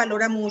ella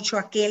valora mucho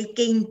aquel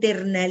que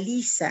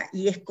internaliza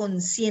y es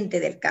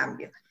consciente del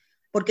cambio.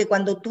 porque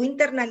cuando tú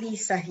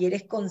internalizas y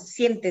eres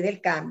consciente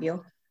del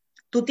cambio,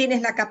 tú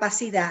tienes la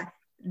capacidad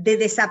de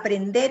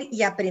desaprender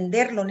y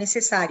aprender lo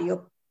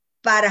necesario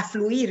para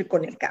fluir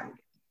con el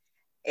cambio.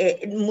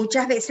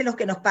 Muchas veces lo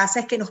que nos pasa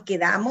es que nos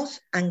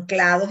quedamos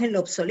anclados en lo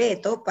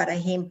obsoleto. Por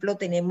ejemplo,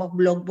 tenemos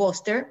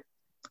Blockbuster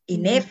y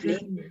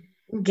Netflix,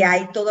 que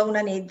hay toda una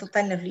anécdota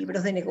en los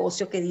libros de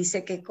negocio que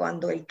dice que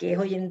cuando el que es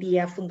hoy en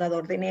día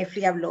fundador de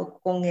Netflix habló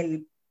con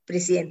el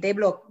presidente de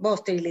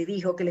Blockbuster y le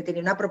dijo que le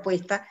tenía una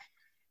propuesta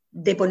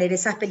de poner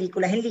esas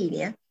películas en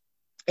línea,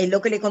 él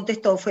lo que le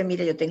contestó fue,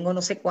 mira, yo tengo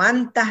no sé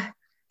cuántas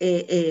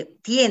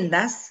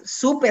tiendas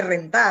súper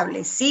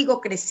rentables,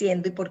 sigo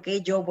creciendo y ¿por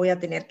qué yo voy a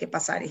tener que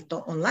pasar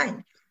esto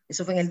online?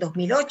 Eso fue en el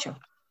 2008.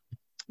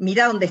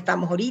 Mira dónde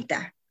estamos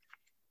ahorita.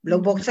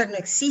 Blockbuster no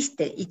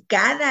existe y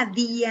cada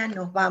día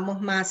nos vamos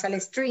más al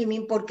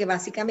streaming porque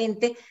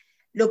básicamente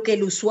lo que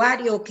el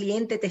usuario o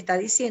cliente te está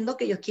diciendo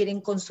que ellos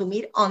quieren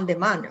consumir on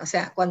demand, o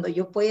sea, cuando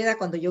yo pueda,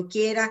 cuando yo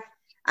quiera,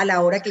 a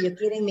la hora que yo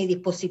quiera en mi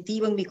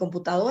dispositivo, en mi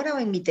computadora o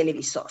en mi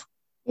televisor.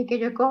 Y que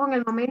yo cojo en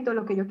el momento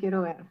lo que yo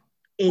quiero ver.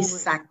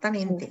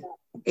 Exactamente,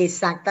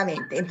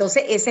 exactamente.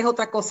 Entonces, esa es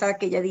otra cosa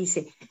que ella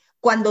dice.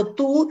 Cuando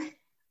tú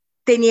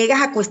te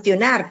niegas a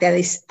cuestionarte,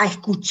 a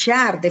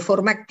escuchar de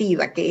forma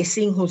activa, que es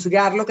sin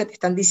juzgar lo que te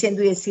están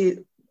diciendo y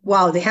decir,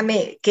 wow,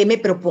 déjame, ¿qué me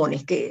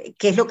propones? ¿Qué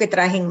es lo que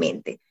traes en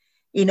mente?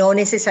 Y no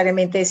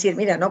necesariamente decir,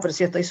 mira, no, pero si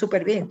yo estoy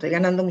súper bien, estoy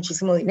ganando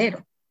muchísimo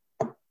dinero.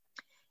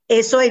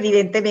 Eso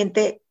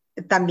evidentemente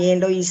también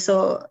lo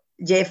hizo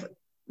Jeff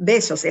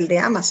Bezos, el de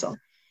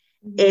Amazon.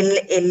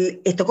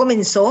 Esto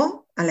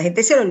comenzó, a la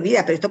gente se le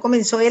olvida, pero esto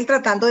comenzó él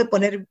tratando de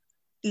poner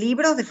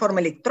libros de forma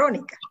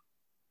electrónica.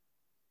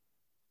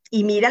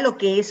 Y mira lo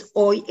que es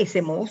hoy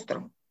ese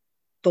monstruo.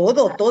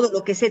 Todo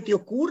lo que se te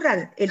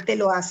ocurra, él te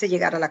lo hace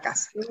llegar a la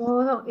casa.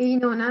 Todo, y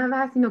no nada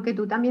más, sino que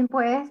tú también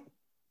puedes,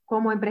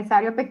 como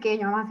empresario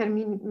pequeño, vamos a ser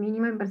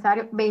mínimo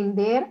empresario,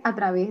 vender a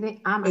través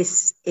de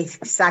Amazon.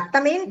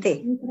 Exactamente.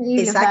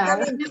 Increíble.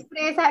 Exactamente. O sea, una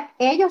empresa,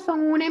 ellos son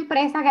una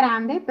empresa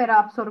grande, pero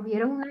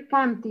absorbieron una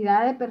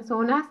cantidad de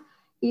personas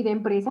y de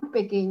empresas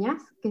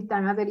pequeñas que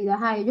están adheridas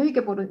a ellos y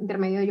que por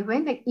intermedio de ellos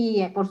venden.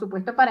 Y por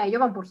supuesto para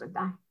ellos va un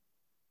porcentaje.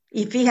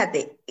 Y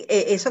fíjate,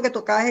 eso que tú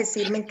acabas de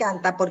decir me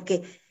encanta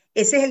porque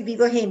ese es el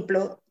vivo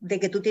ejemplo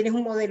de que tú tienes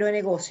un modelo de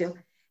negocio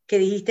que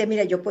dijiste,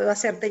 mira, yo puedo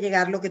hacerte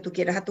llegar lo que tú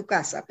quieras a tu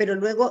casa, pero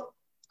luego,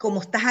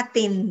 como estás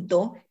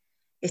atento,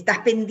 estás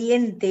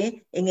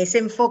pendiente en ese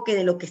enfoque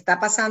de lo que está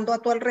pasando a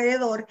tu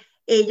alrededor,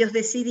 ellos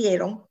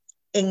decidieron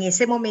en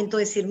ese momento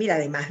decir, mira,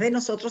 además de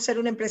nosotros ser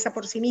una empresa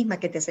por sí misma,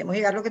 que te hacemos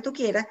llegar lo que tú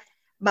quieras,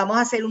 vamos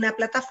a hacer una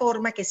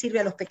plataforma que sirve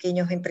a los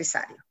pequeños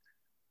empresarios.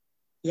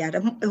 Y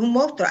ahora es un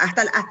monstruo.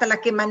 Hasta las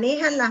que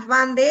manejan las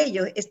van de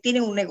ellos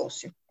tienen un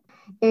negocio.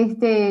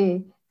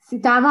 Si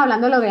estábamos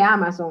hablando de lo de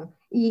Amazon,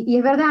 y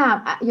es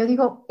verdad, yo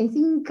digo, es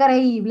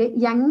increíble,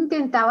 y han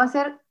intentado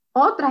hacer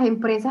otras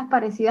empresas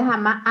parecidas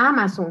a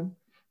Amazon,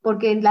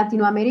 porque en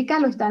Latinoamérica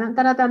lo están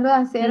tratando de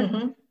hacer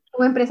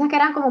con empresas que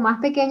eran como más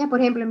pequeñas.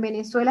 Por ejemplo, en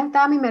Venezuela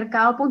está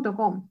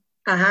mimercado.com.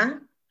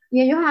 Ajá.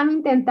 Y ellos han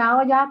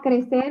intentado ya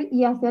crecer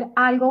y hacer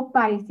algo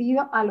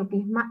parecido a lo que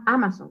es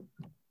Amazon.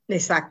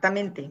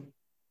 Exactamente.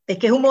 Es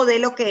que es un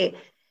modelo que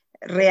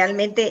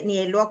realmente ni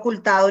él lo ha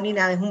ocultado ni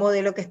nada, es un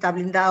modelo que está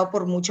blindado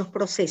por muchos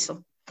procesos.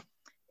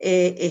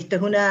 Esto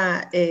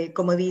es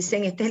como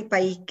dicen, este es el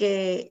país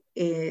que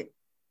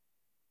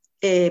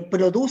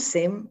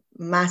produce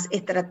más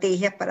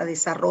estrategias para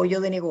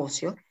desarrollo de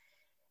negocios,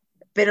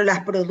 pero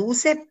las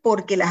produce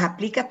porque las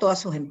aplica a todas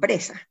sus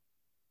empresas.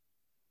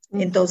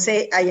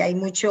 Entonces, ahí hay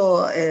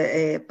mucho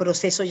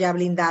proceso ya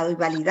blindado y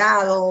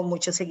validado,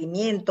 mucho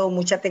seguimiento,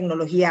 mucha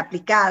tecnología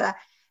aplicada,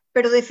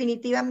 pero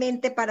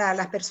definitivamente para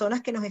las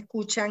personas que nos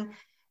escuchan,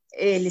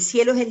 el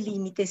cielo es el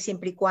límite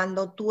siempre y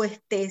cuando tú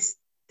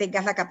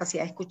tengas la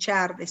capacidad de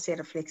escuchar, de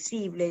ser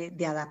flexible,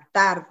 de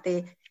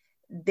adaptarte,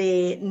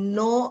 de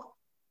no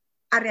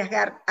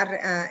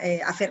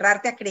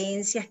aferrarte a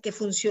creencias que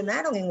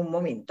funcionaron en un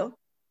momento,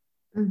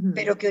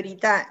 pero que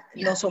ahorita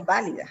no son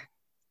válidas.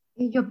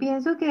 Y yo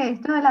pienso que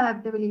esto de la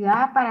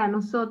adaptabilidad para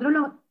nosotros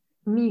los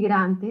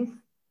migrantes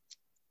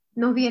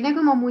nos viene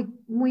como muy,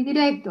 muy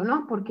directo,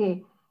 ¿no?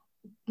 Porque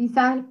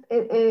quizás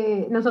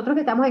nosotros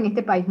que estamos en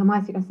este país, vamos a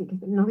decir así, que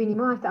nos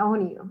vinimos a Estados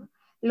Unidos,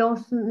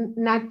 los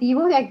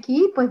nativos de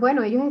aquí, pues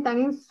bueno, ellos están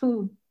en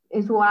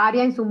su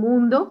área, en su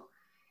mundo,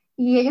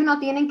 y ellos no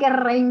tienen que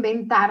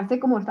reinventarse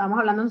como estábamos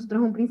hablando nosotros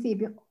en un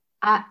principio,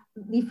 a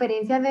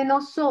diferencia de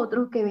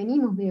nosotros que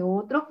venimos de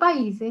otros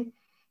países,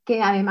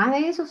 que además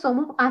de eso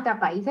somos hasta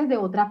países de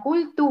otra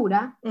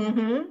cultura.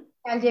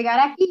 Al llegar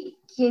aquí,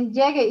 quien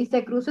llegue y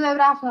se cruce de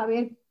brazos a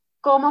ver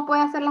cómo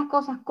puede hacer las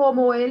cosas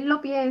como él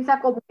lo piensa,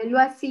 como él lo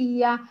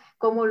hacía,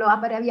 como lo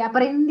había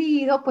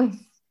aprendido, pues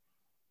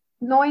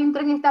no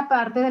entra en esta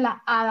parte de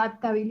la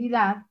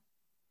adaptabilidad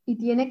y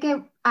tiene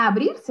que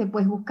abrirse,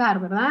 pues buscar,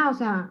 ¿verdad? O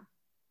sea,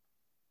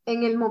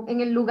 en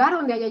el lugar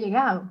donde haya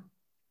llegado.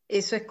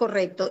 Eso es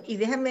correcto. Y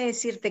déjame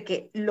decirte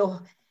que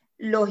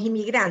los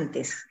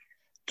inmigrantes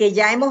que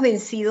ya hemos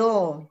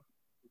vencido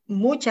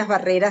muchas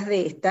barreras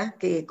de estas,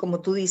 que como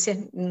tú dices,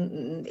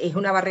 es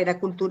una barrera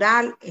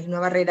cultural, es una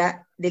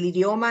barrera del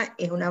idioma,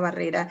 es una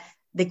barrera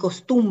de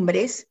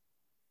costumbres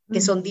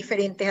que son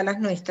diferentes a las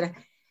nuestras.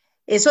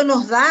 Eso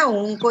nos da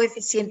un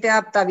coeficiente de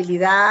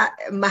adaptabilidad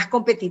más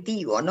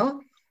competitivo,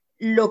 ¿no?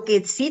 Lo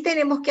que sí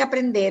tenemos que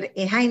aprender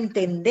es a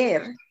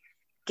entender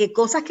que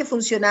cosas que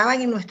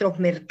funcionaban en nuestros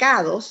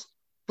mercados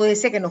puede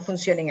ser que no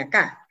funcionen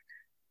acá.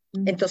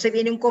 Entonces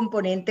viene un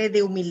componente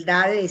de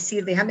humildad de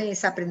decir, déjame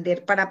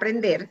desaprender para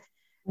aprender,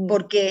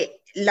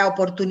 porque la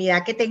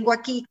oportunidad que tengo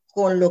aquí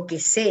con lo que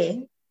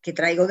sé, que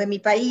traigo de mi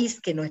país,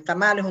 que no está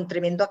mal, es un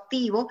tremendo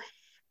activo,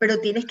 pero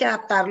tienes que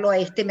adaptarlo a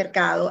este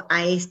mercado,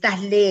 a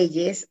estas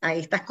leyes, a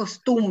estas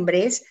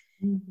costumbres,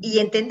 y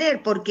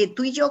entender, porque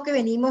tú y yo que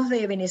venimos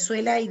de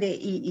Venezuela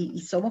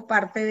y somos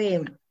parte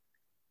de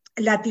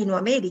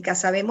Latinoamérica,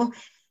 sabemos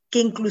que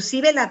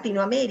inclusive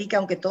Latinoamérica,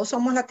 aunque todos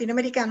somos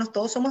latinoamericanos,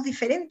 todos somos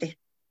diferentes.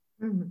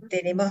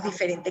 Tenemos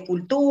diferente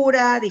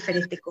cultura,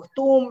 diferentes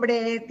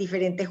costumbres,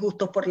 diferentes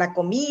gustos por la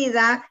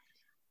comida.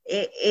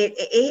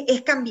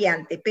 Es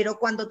cambiante, pero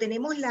cuando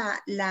tenemos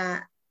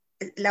la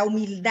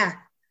humildad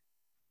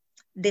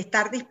de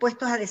estar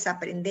dispuestos a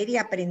desaprender y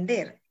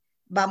aprender,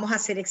 vamos a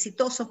ser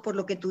exitosos por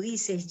lo que tú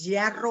dices.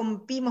 Ya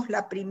rompimos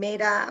la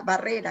primera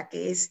barrera,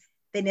 que es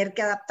tener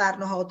que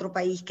adaptarnos a otro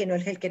país que no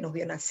es el que nos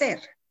vio nacer.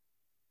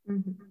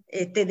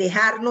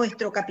 Dejar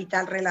nuestro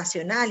capital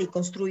relacional y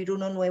construir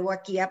uno nuevo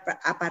aquí a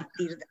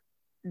partir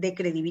de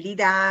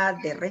credibilidad,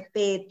 de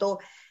respeto,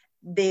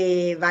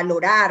 de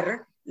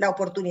valorar la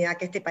oportunidad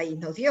que este país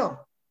nos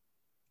dio.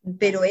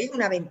 Pero es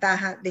una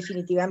ventaja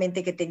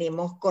definitivamente que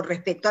tenemos con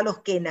respecto a los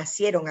que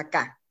nacieron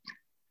acá.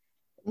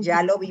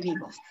 Ya lo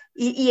vivimos.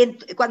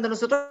 Cuando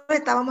nosotros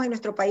estábamos en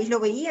nuestro país, lo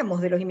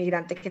veíamos de los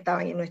inmigrantes que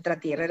estaban en nuestra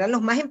tierra. Eran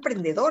los más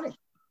emprendedores.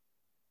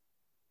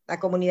 La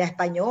comunidad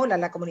española,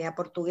 la comunidad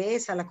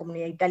portuguesa, la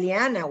comunidad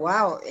italiana,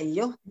 wow,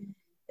 ellos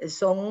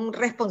son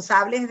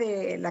responsables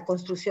de la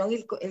construcción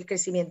y el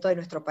crecimiento de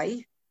nuestro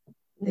país,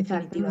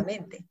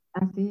 definitivamente.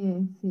 Así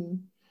es, sí.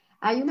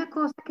 Hay una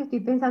cosa que estoy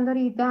pensando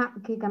ahorita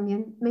que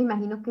también me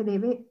imagino que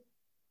debe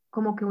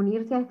como que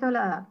unirse a esto de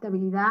la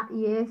adaptabilidad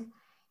y es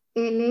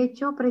el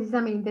hecho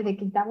precisamente de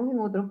que estamos en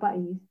otro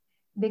país,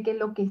 de que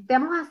lo que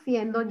estamos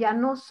haciendo ya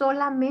no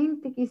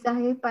solamente quizás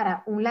es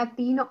para un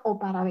latino o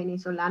para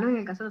venezolano en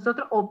el caso de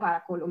nosotros, o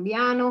para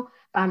colombiano,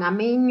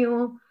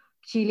 panameño,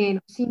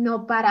 chileno,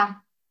 sino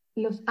para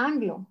los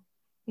anglos.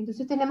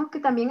 Entonces tenemos que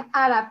también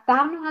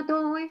adaptarnos a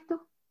todo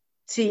esto.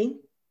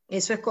 Sí,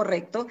 eso es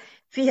correcto.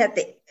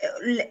 Fíjate,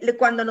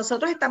 cuando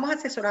nosotros estamos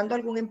asesorando a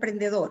algún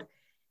emprendedor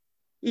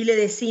y le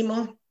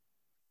decimos,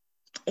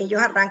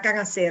 ellos arrancan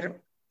a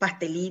hacer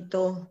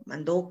pastelitos,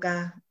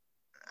 mandocas,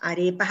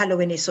 arepas a lo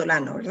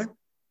venezolano, ¿verdad?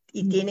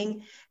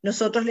 Y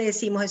nosotros le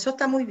decimos, eso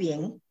está muy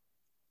bien,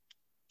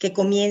 que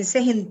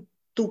comiences en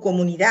tu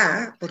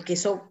comunidad, porque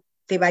eso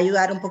te va a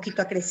ayudar un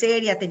poquito a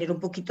crecer y a tener un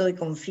poquito de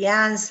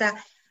confianza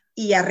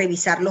y a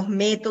revisar los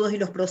métodos y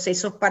los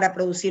procesos para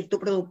producir tu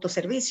producto o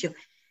servicio.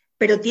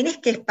 Pero tienes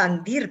que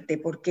expandirte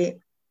porque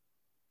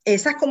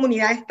esas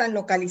comunidades tan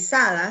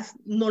localizadas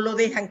no lo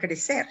dejan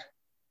crecer.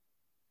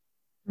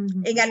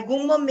 En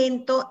algún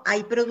momento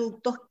hay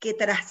productos que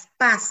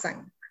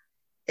traspasan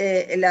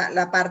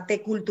la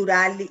parte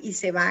cultural y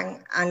se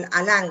van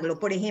al anglo.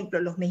 Por ejemplo,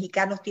 los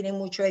mexicanos tienen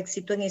mucho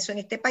éxito en eso en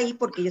este país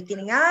porque ellos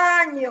tienen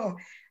años,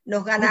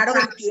 nos ganaron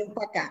el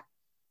tiempo acá.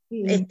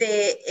 Sí.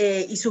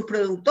 Y sus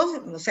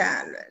productos, o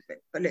sea,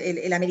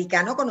 el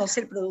americano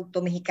conoce el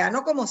producto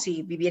mexicano como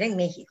si viviera en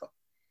México.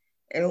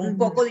 Un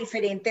poco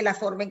diferente la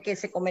forma en que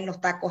se comen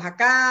los tacos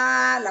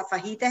acá, las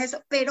fajitas,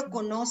 eso, pero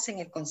conocen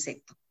el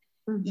concepto.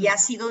 Y ha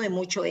sido de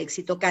mucho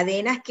éxito.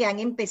 Cadenas que han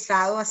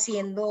empezado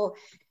haciendo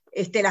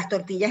las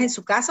tortillas en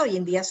su casa, hoy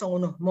en día son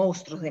unos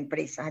monstruos de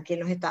empresas aquí en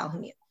los Estados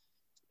Unidos.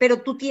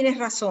 Pero tú tienes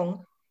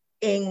razón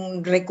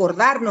en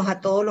recordarnos a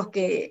todos los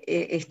que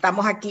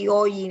estamos aquí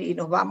hoy y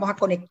nos vamos a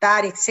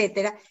conectar,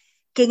 etcétera,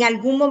 que en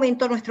algún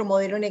momento nuestro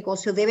modelo de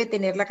negocio debe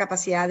tener la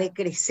capacidad de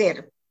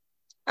crecer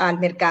al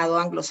mercado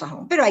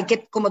anglosajón. Pero hay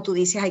que, como tú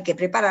dices, hay que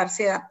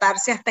prepararse,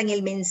 adaptarse hasta en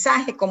el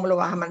mensaje, cómo lo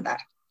vas a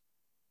mandar.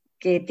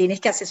 Que tienes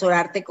que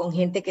asesorarte con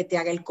gente que te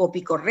haga el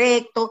copy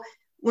correcto,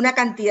 una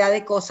cantidad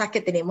de cosas que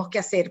tenemos que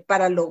hacer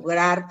para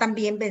lograr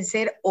también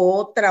vencer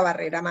otra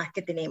barrera más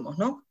que tenemos,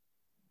 ¿no?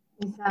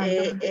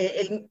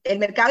 El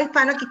mercado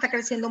hispano aquí está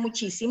creciendo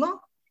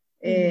muchísimo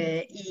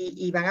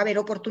y van a haber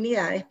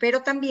oportunidades,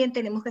 pero también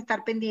tenemos que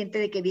estar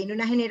pendientes de que viene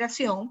una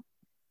generación,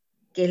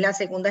 que es la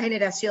segunda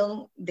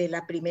generación de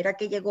la primera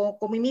que llegó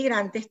como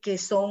inmigrantes, que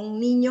son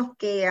niños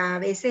que a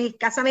veces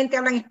escasamente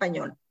hablan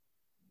español.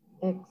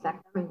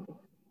 Exactamente.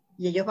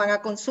 Y ellos van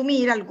a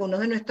consumir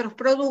algunos de nuestros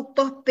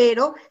productos,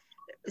 pero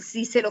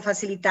si se lo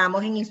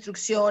facilitamos en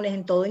instrucciones,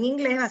 en todo en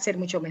inglés, va a ser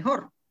mucho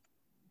mejor.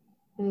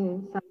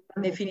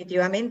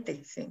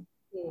 Definitivamente, sí.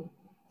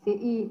 Sí,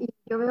 y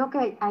yo veo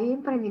que hay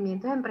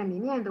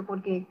emprendimiento,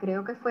 porque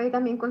creo que fue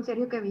también con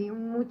Sergio que vi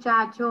un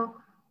muchacho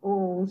o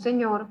un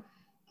señor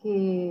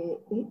que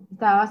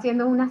estaba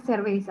haciendo unas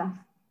cervezas.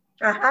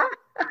 Ajá.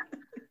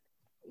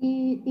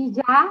 Y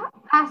ya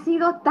ha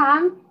sido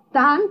tan,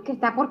 que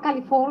está por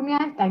California,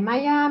 está en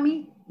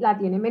Miami, la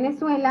tiene en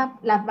Venezuela,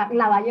 la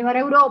va a llevar a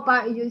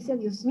Europa. Y yo decía,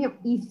 Dios mío,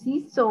 y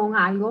sí son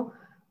algo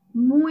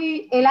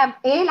muy, él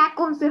ha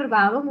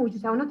conservado mucho. O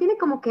sea, uno tiene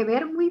como que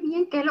ver muy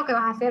bien qué es lo que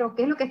vas a hacer o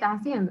qué es lo que estás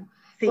haciendo.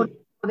 Porque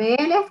Sí, lo de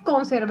él es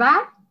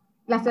conservar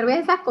la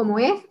cerveza como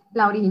es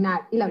la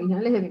original, y la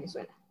original es de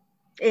Venezuela.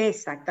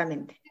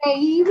 exactamente.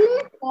 Increíble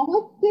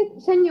cómo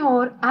este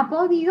señor ha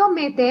podido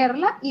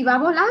meterla y va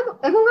volando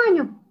en un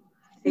año.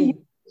 Y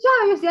Sí.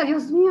 yo decía,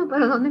 Dios mío,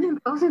 pero ¿dónde me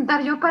puedo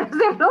sentar yo para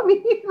hacer lo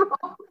mismo?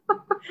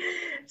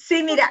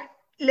 Sí, mira,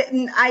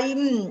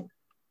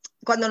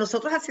 cuando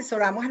nosotros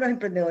asesoramos a los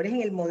emprendedores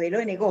en el modelo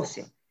de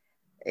negocio,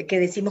 que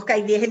decimos que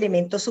hay 10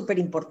 elementos súper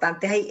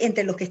importantes ahí,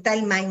 entre los que está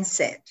el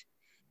mindset,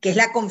 que es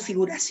la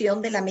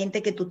configuración de la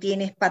mente que tú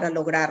tienes para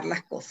lograr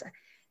las cosas.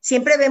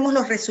 Siempre vemos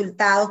los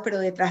resultados, pero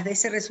detrás de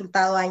ese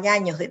resultado hay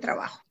años de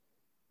trabajo.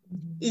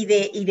 Y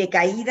de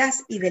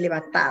caídas y de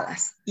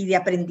levantadas, y de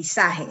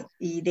aprendizaje,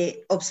 y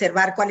de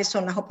observar cuáles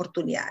son las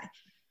oportunidades.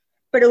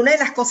 Pero una de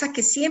las cosas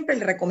que siempre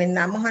le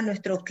recomendamos a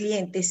nuestros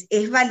clientes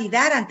es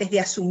validar antes de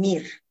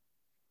asumir.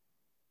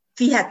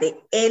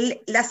 Fíjate,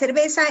 la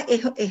cerveza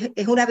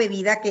es una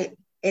bebida que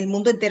el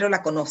mundo entero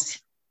la conoce.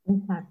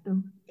 Exacto.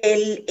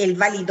 Él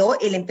validó,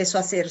 él empezó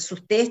a hacer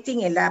sus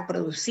testing, él la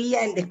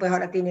producía, él después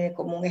ahora tiene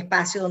como un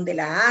espacio donde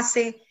la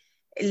hace.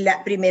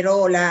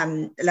 Primero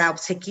la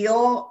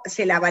obsequió,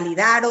 se la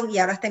validaron y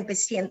ahora está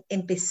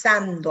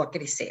empezando a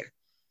crecer.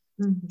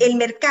 El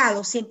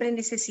mercado siempre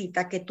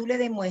necesita que tú le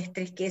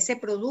demuestres que ese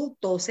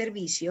producto o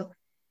servicio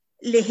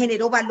le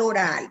generó valor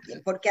a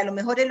alguien, porque a lo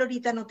mejor él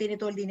ahorita no tiene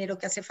todo el dinero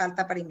que hace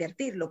falta para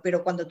invertirlo,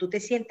 pero cuando tú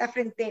te sientas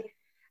frente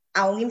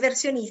a un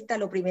inversionista,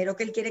 lo primero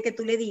que él quiere que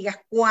tú le digas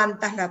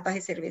cuántas latas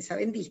de cerveza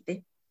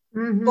vendiste,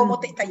 cómo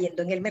te está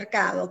yendo en el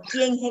mercado,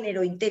 quién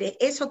generó interés,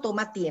 eso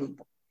toma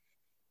tiempo.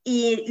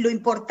 Y lo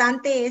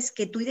importante es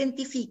que tú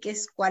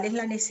identifiques cuál es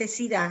la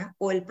necesidad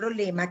o el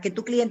problema que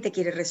tu cliente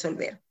quiere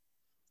resolver.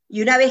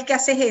 Y una vez que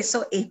haces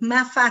eso, es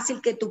más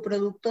fácil que tu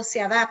producto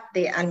se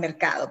adapte al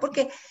mercado,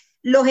 porque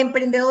los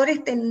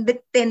emprendedores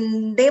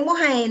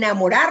tendemos a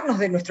enamorarnos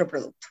de nuestro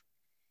producto.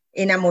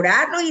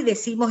 Enamorarnos y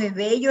decimos es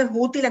bello, es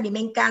útil, a mí me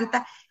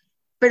encanta,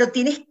 pero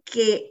tienes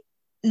que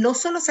no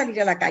solo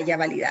salir a la calle a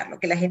validarlo,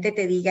 que la gente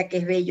te diga que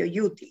es bello y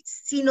útil,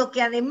 sino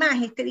que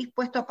además esté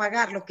dispuesto a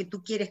pagar lo que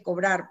tú quieres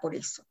cobrar por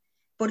eso,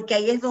 porque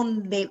ahí es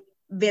donde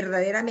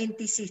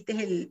verdaderamente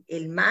hiciste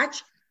el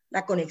match,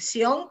 la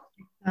conexión,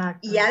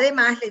 Exacto. y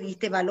además le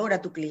diste valor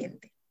a tu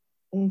cliente.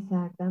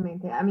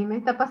 Exactamente. A mí me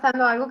está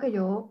pasando algo que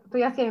yo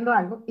estoy haciendo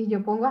algo y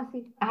yo pongo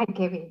así, ay,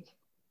 qué bello.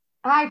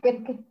 Ay,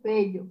 pero qué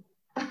bello.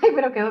 Ay,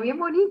 pero quedó bien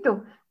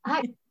bonito.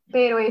 Ay,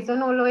 pero eso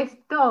no lo es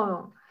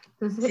todo.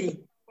 Entonces,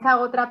 Sí. esa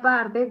otra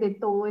parte de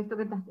todo esto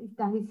que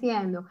estás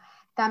diciendo,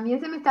 también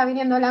se me está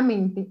viniendo a la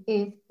mente,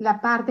 es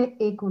la parte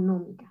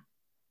económica.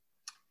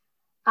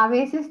 A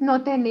veces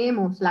no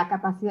tenemos la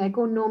capacidad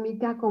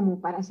económica como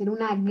para hacer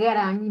una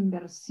gran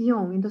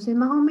inversión. Entonces,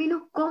 más o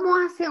menos, ¿cómo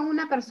hace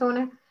una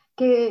persona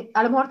que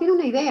a lo mejor tiene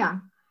una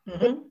idea,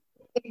 pero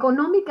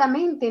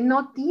económicamente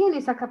no tiene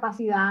esa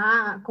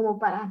capacidad como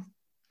para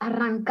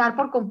arrancar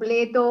por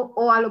completo,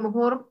 o a lo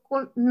mejor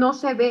no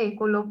se ve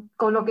con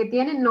lo que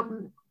tiene,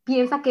 no,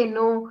 piensa que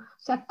no? O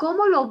sea,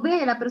 ¿cómo lo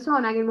ve la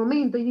persona en el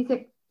momento y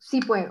dice, sí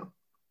puedo?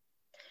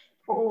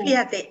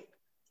 Fíjate,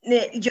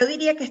 yo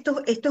diría que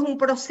esto es un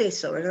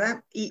proceso,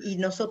 ¿verdad? Y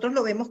nosotros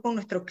lo vemos con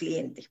nuestros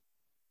clientes.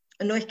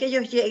 No es que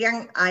ellos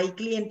llegan, hay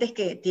clientes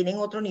que tienen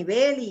otro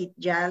nivel y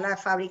ya la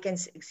fábrica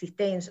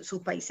existe en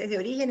sus países de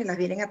origen y las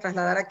vienen a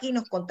trasladar aquí,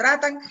 nos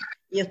contratan,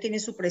 ellos tienen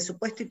su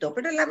presupuesto y todo,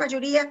 pero la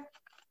mayoría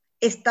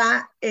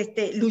está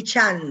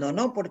luchando,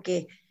 ¿no?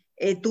 Porque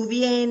tú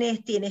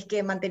vienes, tienes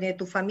que mantener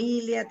tu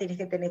familia, tienes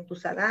que tener tu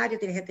salario,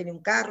 tienes que tener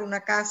un carro,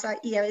 una casa,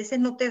 y a veces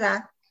no te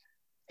da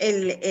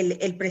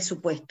el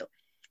presupuesto.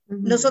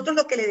 Nosotros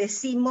lo que le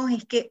decimos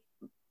es que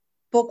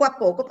poco a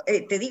poco,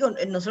 te digo,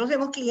 nosotros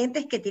tenemos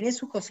clientes que tienen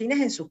sus cocinas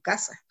en sus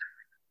casas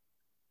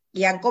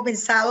y han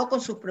comenzado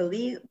con sus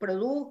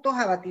productos,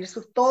 a batir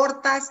sus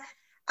tortas,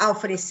 a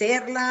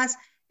ofrecerlas,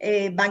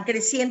 van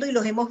creciendo y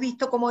los hemos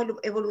visto cómo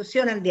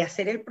evolucionan de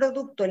hacer el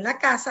producto en la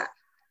casa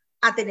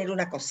a tener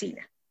una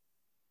cocina.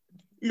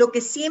 Lo que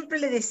siempre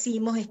le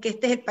decimos es que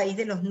este es el país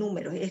de los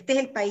números, este es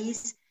el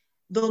país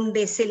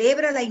donde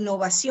celebra la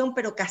innovación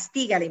pero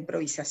castiga la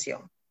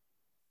improvisación.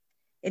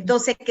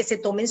 Entonces, que se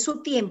tomen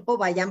su tiempo,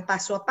 vayan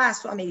paso a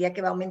paso a medida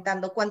que va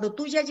aumentando. Cuando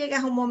tú ya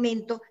llegas a un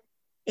momento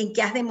en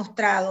que has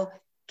demostrado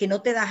que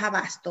no te das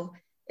abasto,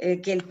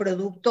 que el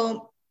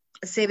producto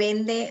se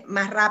vende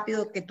más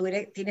rápido que tú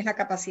tienes la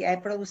capacidad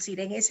de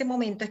producir, en ese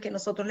momento es que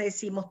nosotros le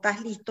decimos,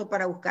 estás listo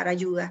para buscar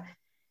ayuda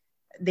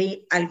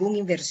de algún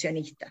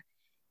inversionista.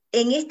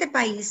 En este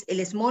país,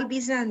 el Small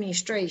Business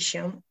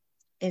Administration,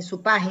 en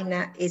su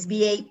página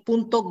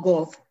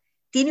sba.gov,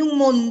 tiene un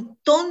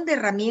montón de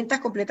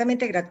herramientas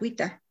completamente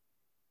gratuitas.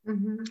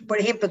 Por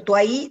ejemplo, tú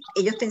ahí,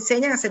 ellos te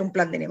enseñan a hacer un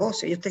plan de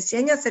negocio, ellos te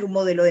enseñan a hacer un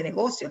modelo de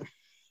negocio.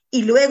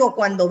 Y luego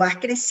cuando vas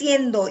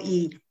creciendo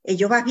y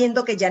ellos vas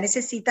viendo que ya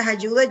necesitas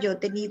ayuda, yo he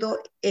tenido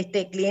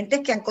clientes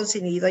que han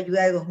conseguido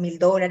ayuda de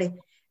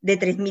 $2,000, de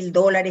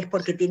 $3,000,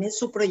 porque tienen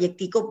su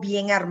proyectico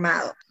bien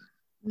armado.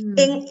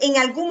 En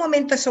algún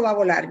momento eso va a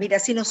volar. Mira,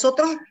 si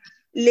nosotros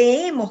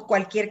leemos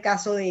cualquier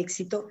caso de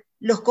éxito,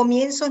 los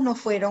comienzos no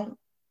fueron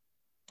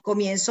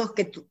comienzos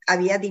que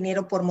había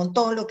dinero por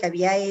montón, lo que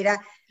había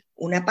era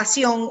una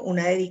pasión,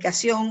 una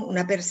dedicación,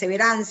 una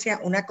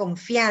perseverancia, una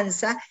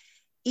confianza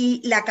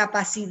y la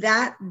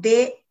capacidad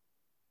de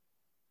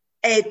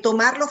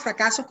tomar los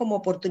fracasos como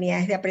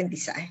oportunidades de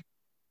aprendizaje.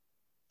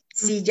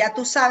 Si ya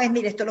tú sabes,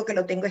 mire, esto lo que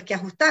lo tengo es que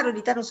ajustar.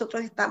 Ahorita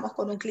nosotros estamos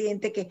con un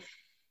cliente que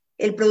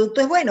el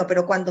producto es bueno,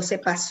 pero cuando se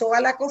pasó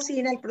a la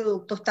cocina, el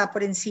producto está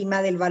por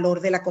encima del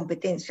valor de la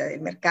competencia,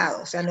 del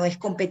mercado, o sea, no es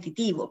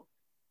competitivo.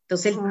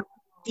 Entonces, él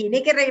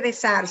tiene que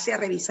regresarse a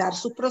revisar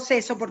su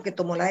proceso porque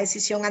tomó la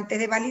decisión antes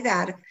de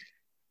validar.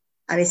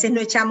 A veces no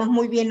echamos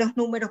muy bien los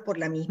números por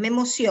la misma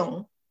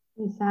emoción.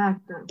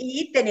 Exacto.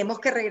 Y tenemos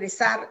que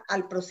regresar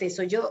al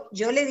proceso. Yo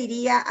le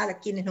diría a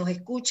quienes nos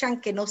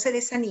escuchan que no se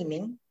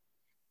desanimen,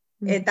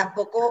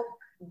 tampoco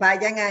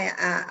vayan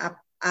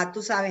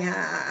tú sabes,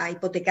 a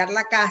hipotecar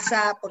la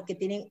casa, porque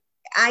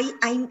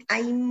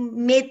hay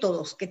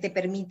métodos que te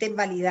permiten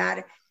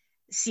validar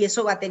si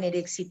eso va a tener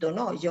éxito o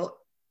no. Yo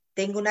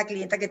tengo una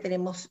clienta que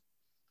tenemos,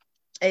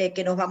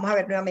 que nos vamos a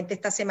ver nuevamente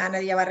esta semana,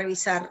 ella va a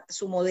revisar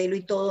su modelo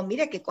y todo.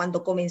 Mira que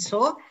cuando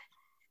comenzó,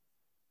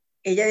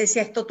 ella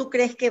decía, ¿esto tú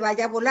crees que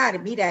vaya a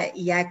volar? Mira,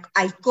 y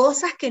hay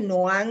cosas que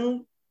no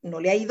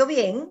le ha ido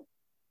bien,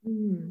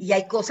 y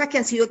hay cosas que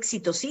han sido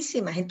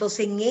exitosísimas.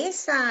 Entonces, en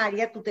esa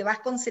área tú te vas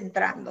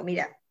concentrando.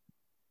 Mira,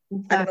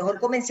 a lo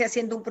mejor comencé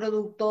haciendo un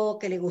producto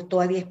que le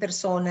gustó a 10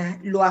 personas,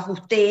 lo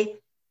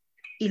ajusté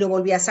y lo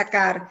volví a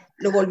sacar,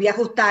 lo volví a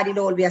ajustar y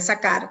lo volví a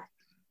sacar.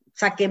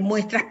 Saqué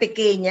muestras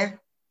pequeñas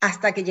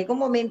hasta que llega un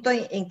momento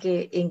en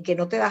que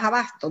no te das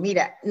abasto.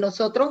 Mira,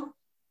 nosotros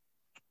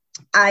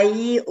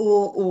hay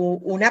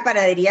una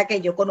panadería que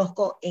yo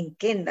conozco en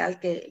Kendall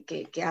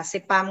que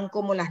hace pan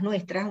como las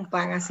nuestras, un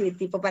pan así de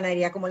tipo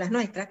panadería como las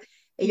nuestras.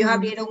 Ellos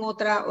abrieron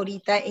otra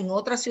ahorita en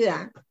otra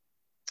ciudad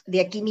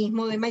de aquí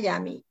mismo de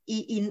Miami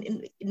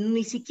y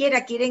ni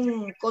siquiera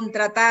quieren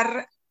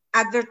contratar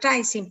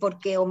advertising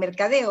o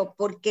mercadeo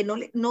porque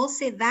no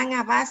se dan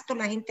abasto,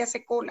 la gente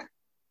hace cola.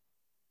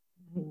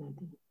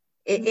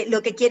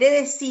 Lo que quiere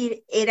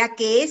decir era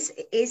que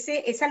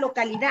esa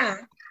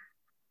localidad,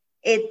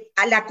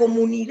 a la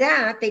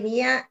comunidad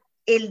tenía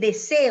el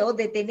deseo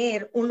de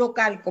tener un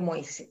local como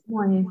ese.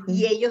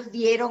 Y ellos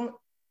dieron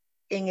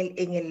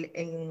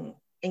en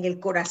el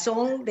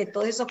corazón de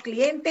todos esos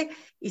clientes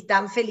y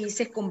están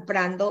felices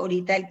comprando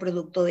ahorita el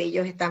producto de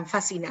ellos, están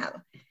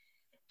fascinados.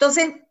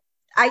 Entonces,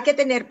 hay que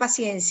tener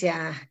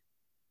paciencia,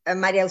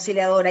 María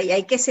Auxiliadora, y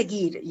hay que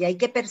seguir, y hay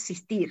que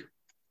persistir.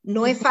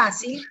 No es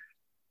fácil,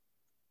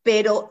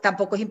 pero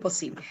tampoco es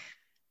imposible.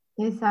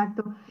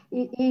 Exacto.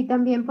 Y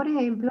también, por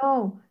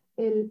ejemplo,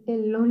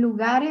 los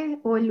lugares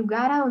o el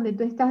lugar a donde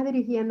tú estás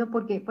dirigiendo,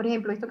 porque, por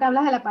ejemplo, esto que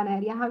hablas de la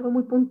panadería es algo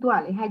muy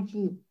puntual, es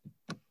allí.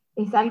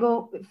 Es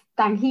algo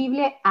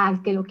tangible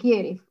al que lo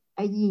quieres,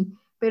 allí.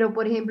 Pero,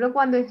 por ejemplo,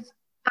 cuando es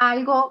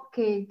algo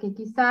que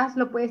quizás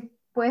lo puedes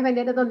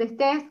vender de donde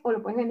estés o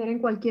lo puedes vender en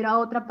cualquier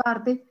otra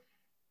parte,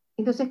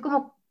 entonces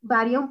como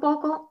varía un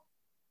poco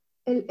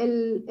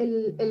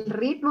el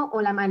ritmo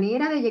o la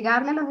manera de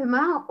llegarle a los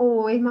demás,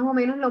 o es más o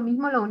menos lo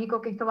mismo, lo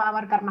único que esto va a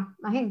abarcar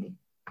más gente.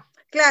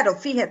 Claro,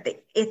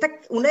 fíjate,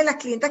 una de las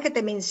clientas que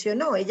te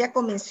mencionó, ella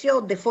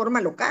comenzó de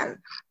forma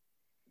local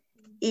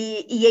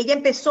y ella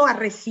empezó a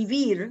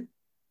recibir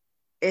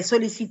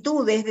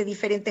solicitudes de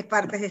diferentes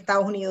partes de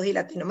Estados Unidos y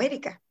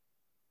Latinoamérica.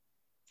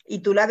 Y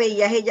tú la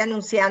veías ella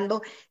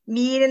anunciando,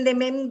 miren,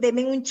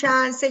 denme un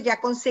chance, ya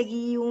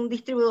conseguí un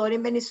distribuidor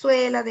en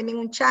Venezuela, denme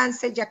un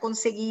chance, ya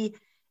conseguí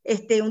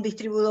un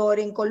distribuidor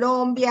en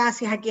Colombia,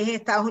 si es aquí en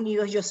Estados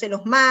Unidos yo se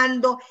los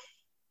mando.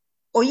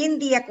 Hoy en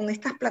día con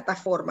estas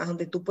plataformas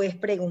donde tú puedes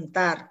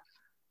preguntar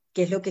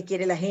qué es lo que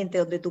quiere la gente,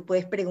 donde tú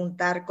puedes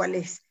preguntar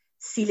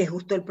si les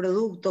gustó el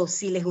producto,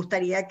 si les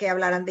gustaría que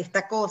hablaran de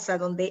esta cosa,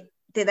 donde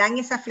te dan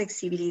esa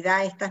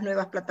flexibilidad estas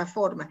nuevas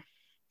plataformas.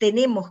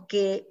 Tenemos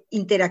que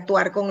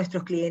interactuar con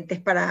nuestros clientes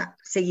para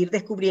seguir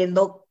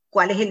descubriendo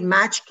cuál es el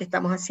match que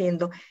estamos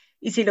haciendo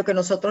y si lo que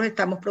nosotros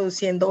estamos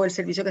produciendo o el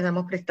servicio que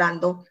estamos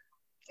prestando,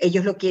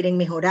 ellos lo quieren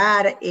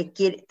mejorar,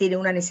 tienen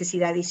una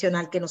necesidad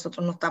adicional que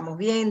nosotros no estamos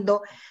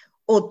viendo,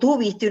 o tú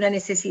viste una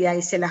necesidad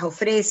y se las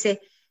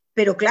ofrece.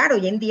 Pero claro,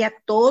 hoy en día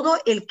todo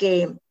el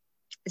que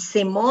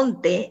se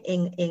monte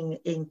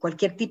en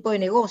cualquier tipo de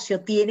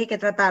negocio tiene que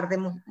tratar de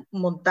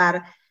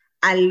montar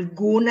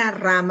alguna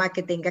rama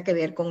que tenga que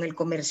ver con el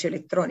comercio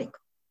electrónico.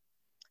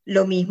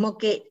 Lo mismo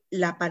que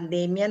la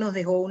pandemia nos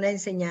dejó una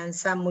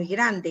enseñanza muy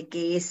grande,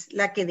 que es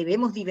la que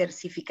debemos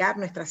diversificar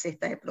nuestra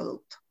cesta de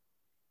productos.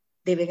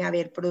 Deben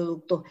haber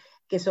productos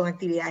que son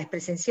actividades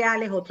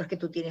presenciales, otras que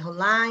tú tienes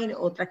online,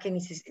 otras que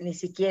ni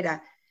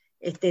siquiera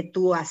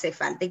tú hace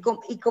falta.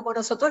 Y como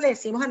nosotros le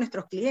decimos a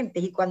nuestros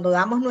clientes, y cuando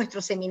damos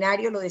nuestro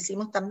seminario lo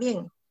decimos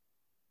también,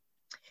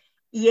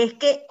 Y es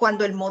que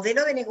cuando el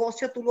modelo de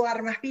negocio tú lo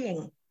armas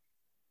bien,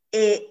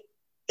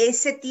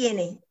 ese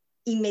tiene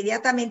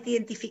inmediatamente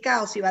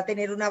identificado si va a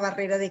tener una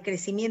barrera de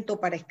crecimiento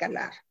para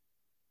escalar.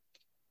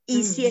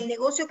 Y si el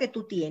negocio que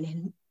tú tienes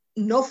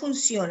no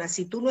funciona,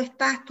 si tú no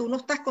estás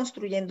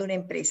construyendo una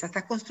empresa,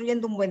 estás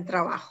construyendo un buen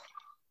trabajo.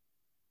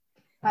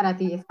 Para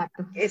ti,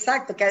 exacto.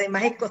 Exacto, que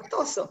además es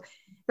costoso.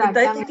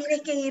 Entonces tú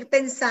tienes que ir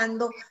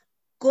pensando,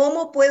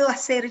 ¿cómo puedo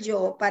hacer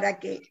yo para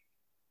que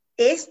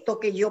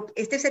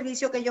este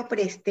servicio que yo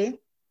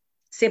preste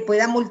se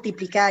pueda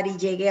multiplicar y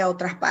llegue a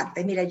otras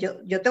partes? Mira,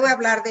 yo te voy a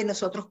hablar de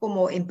nosotros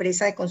como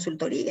empresa de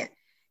consultoría.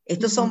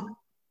 Estos son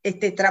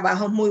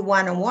trabajos muy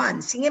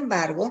one-on-one. Sin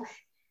embargo,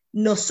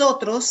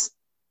 nosotros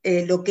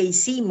lo que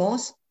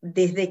hicimos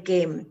desde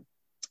que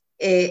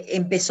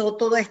empezó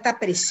toda esta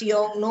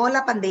presión, no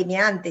la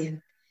pandemia antes,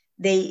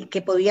 de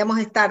que podíamos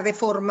estar de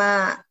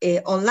forma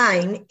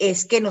online,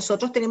 es que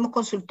nosotros tenemos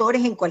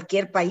consultores en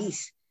cualquier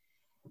país.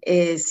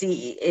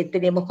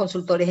 Tenemos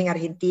consultores en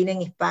Argentina,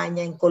 en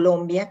España, en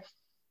Colombia,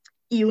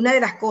 y una de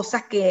las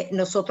cosas que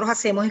nosotros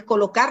hacemos es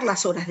colocar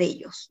las horas de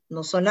ellos.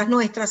 No son las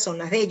nuestras, son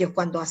las de ellos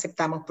cuando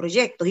aceptamos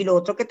proyectos. Y lo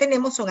otro que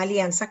tenemos son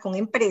alianzas con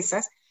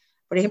empresas,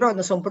 por ejemplo,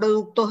 cuando son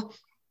productos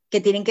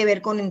que tienen que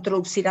ver con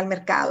introducir al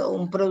mercado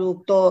un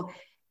producto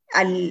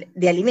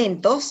de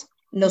alimentos.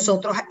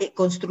 Nosotros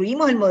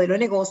construimos el modelo de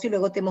negocio y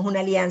luego tenemos una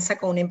alianza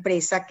con una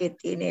empresa que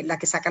tiene la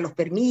que saca los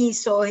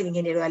permisos, el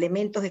ingeniero de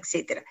alimentos,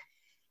 etc.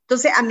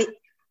 Entonces,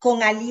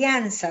 con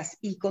alianzas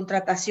y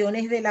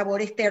contrataciones de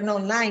labor externa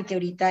online, que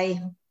ahorita es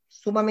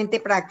sumamente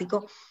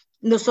práctico,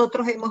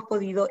 nosotros hemos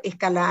podido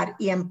escalar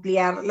y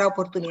ampliar la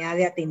oportunidad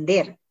de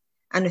atender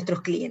a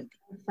nuestros clientes.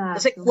 Exacto.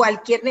 Entonces,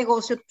 cualquier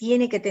negocio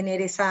tiene que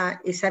tener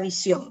esa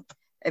visión.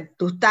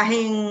 Tú estás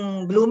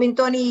en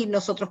Bloomington y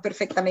nosotros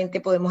perfectamente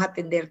podemos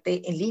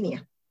atenderte en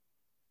línea.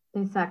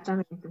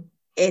 Exactamente.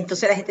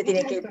 Entonces la gente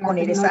tiene que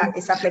poner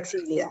esa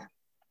flexibilidad.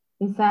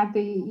 Exacto,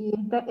 y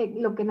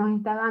lo que nos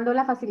está dando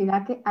la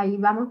facilidad, que ahí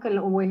vamos, que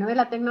lo bueno de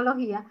la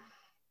tecnología,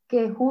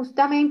 que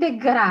justamente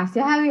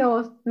gracias a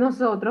Dios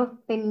nosotros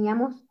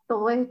teníamos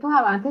todos estos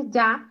avances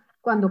ya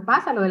cuando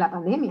pasa lo de la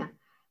pandemia.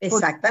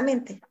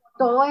 Exactamente.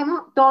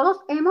 Todos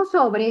hemos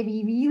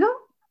sobrevivido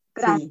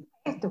gracias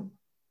a esto.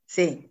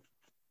 Sí.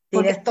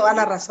 Tienes toda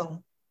la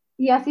razón.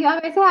 Y ha sido a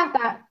veces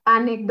hasta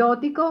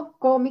anecdótico,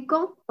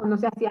 cómico, cuando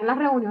se hacían las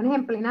reuniones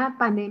en plena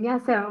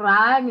pandemia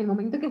cerrada, en el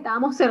momento en que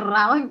estábamos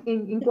cerrados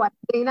en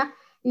cuarentena,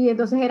 y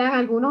entonces eran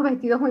algunos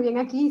vestidos muy bien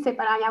aquí,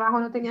 separados allá abajo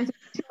no tenían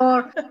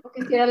short,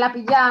 porque si era la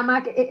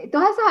pijama,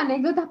 todas esas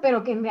anécdotas,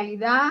 pero que en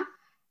realidad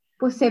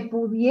pues se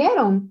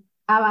pudieron,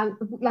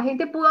 la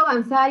gente pudo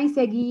avanzar y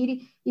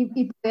seguir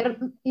y poder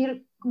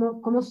ir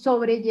como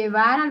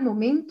sobrellevar al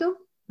momento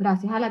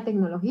gracias a la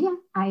tecnología,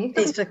 a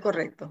esto. Eso es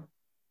correcto,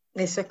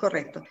 eso es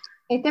correcto.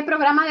 Este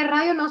programa de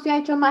radio no se ha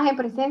hecho más en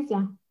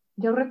presencia.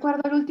 Yo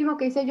recuerdo el último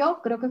que hice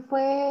yo, creo que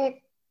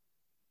fue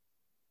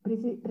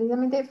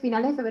precisamente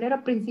finales de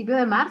febrero, principios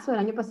de marzo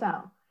del año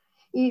pasado.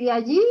 Y de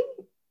allí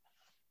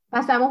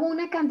pasamos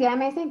una cantidad de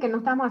meses en que no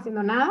estábamos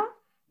haciendo nada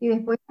y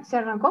después se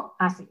arrancó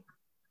así.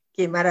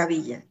 Qué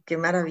maravilla, qué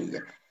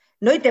maravilla.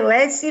 No, y te voy a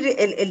decir,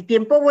 el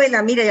tiempo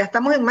vuela, mira, ya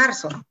estamos en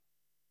marzo.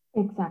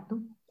 Exacto.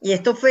 Y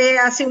esto fue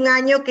hace un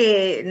año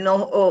que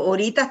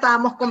ahorita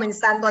estábamos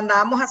comenzando,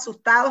 andábamos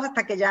asustados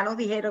hasta que ya nos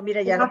dijeron,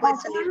 mira, ya no puede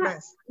salir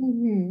más.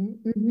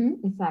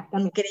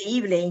 Exactamente.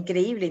 Increíble,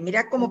 increíble.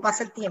 Mira cómo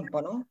pasa el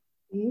tiempo, ¿no?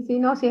 Sí,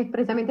 no, sí,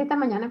 precisamente esta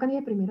mañana cuando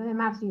dije 1 de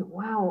marzo, y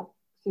wow,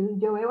 si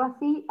yo veo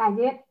así,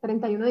 ayer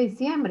 31 de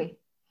diciembre.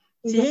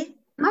 Y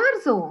sí.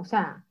 Marzo, o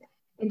sea,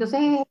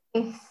 entonces,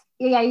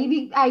 y ahí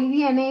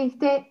viene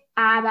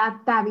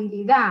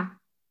adaptabilidad,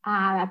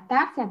 a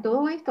adaptarse a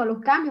todo esto, a los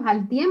cambios,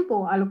 al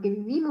tiempo, a lo que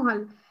vivimos,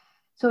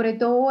 sobre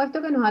todo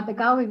esto que nos ha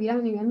tocado vivir a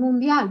nivel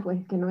mundial,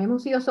 pues que no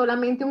hemos sido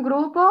solamente un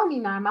grupo, ni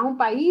nada más un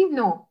país,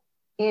 no,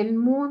 el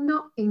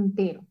mundo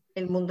entero.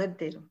 El mundo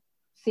entero.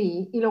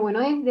 Sí, y lo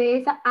bueno de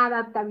esa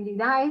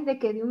adaptabilidad es de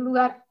que de un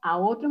lugar a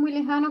otro muy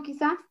lejano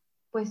quizás,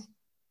 pues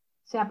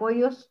se ha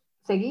podido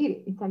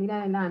seguir y salir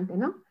adelante,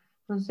 ¿no?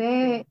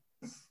 Entonces,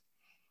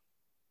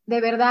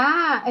 de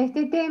verdad,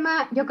 este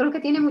tema yo creo que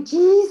tiene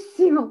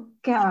muchísimo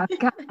que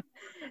abarcar.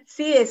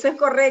 Sí, eso es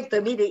correcto.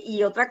 Mire,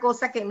 y otra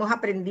cosa que hemos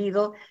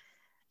aprendido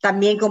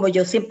también, como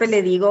yo siempre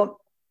le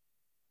digo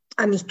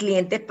a mis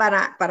clientes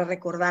para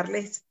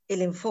recordarles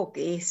el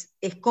enfoque,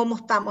 es cómo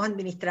estamos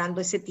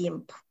administrando ese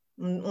tiempo.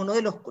 Uno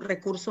de los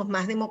recursos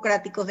más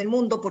democráticos del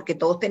mundo, porque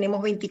todos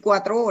tenemos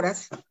 24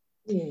 horas,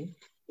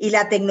 y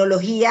la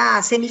tecnología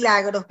hace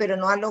milagros, pero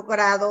no ha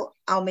logrado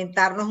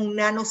aumentarnos un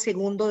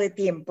nanosegundo de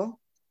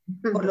tiempo.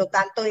 Por lo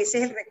tanto, ese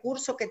es el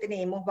recurso que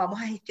tenemos, vamos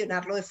a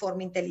gestionarlo de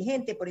forma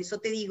inteligente. Por eso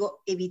te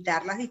digo,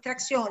 evitar las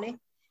distracciones,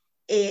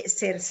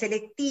 ser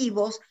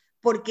selectivos,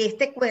 porque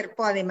este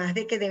cuerpo, además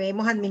de que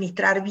debemos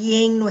administrar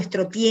bien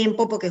nuestro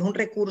tiempo, porque es un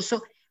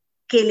recurso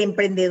que el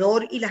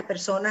emprendedor y las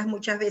personas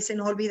muchas veces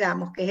nos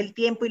olvidamos, que es el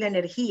tiempo y la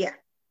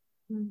energía.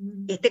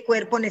 Este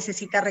cuerpo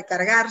necesita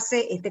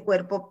recargarse, este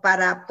cuerpo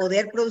para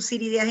poder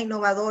producir ideas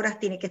innovadoras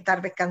tiene que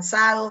estar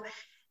descansado,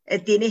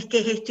 tienes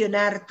que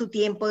gestionar tu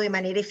tiempo de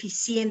manera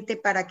eficiente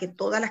para que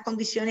todas las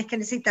condiciones que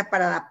necesitas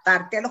para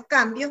adaptarte a los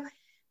cambios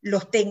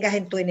los tengas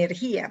en tu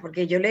energía,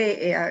 porque yo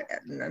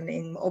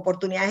en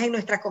oportunidades en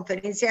nuestras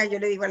conferencias yo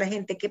le digo a la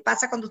gente, ¿qué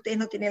pasa cuando ustedes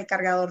no tienen el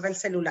cargador del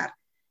celular?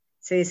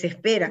 Se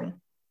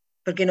desesperan,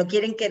 porque no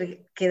quieren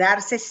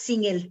quedarse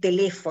sin el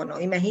teléfono.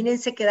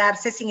 Imagínense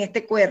quedarse sin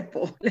este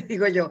cuerpo, les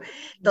digo yo.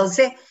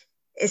 Entonces,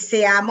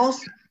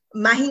 seamos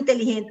más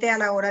inteligentes a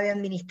la hora de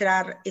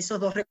administrar esos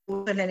dos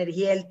recursos, la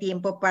energía y el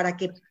tiempo, para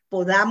que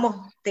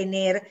podamos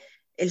tener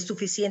el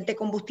suficiente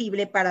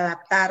combustible para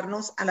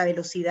adaptarnos a la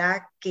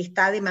velocidad que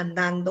está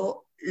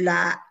demandando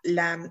la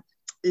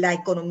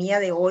economía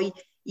de hoy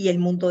y el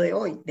mundo de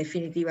hoy,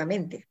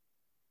 definitivamente.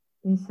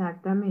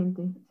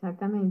 Exactamente,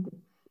 exactamente.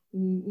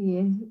 Y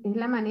es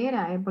la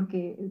manera,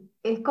 porque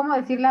es como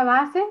decir la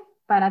base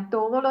para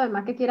todo lo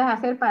demás que quieras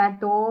hacer, para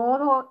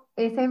todo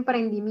ese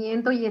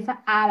emprendimiento y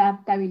esa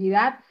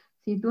adaptabilidad.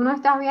 Si tú no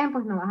estás bien,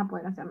 pues no vas a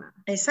poder hacer nada.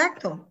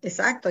 Exacto,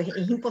 exacto.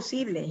 Es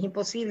imposible.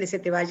 Se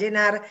te va a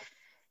llenar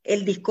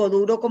el disco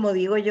duro, como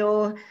digo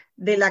yo,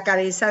 de la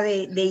cabeza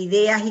de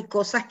ideas y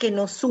cosas que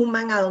no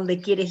suman a donde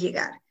quieres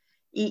llegar.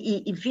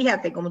 Y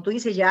fíjate, como tú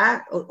dices,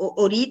 ya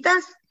ahorita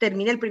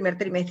termina el primer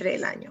trimestre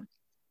del año.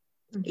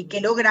 ¿Y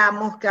qué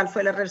logramos? ¿Cuál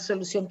fue la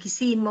resolución que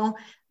hicimos?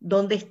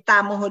 ¿Dónde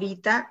estamos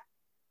ahorita?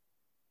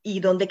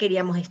 ¿Y dónde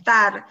queríamos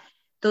estar?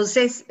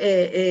 Entonces,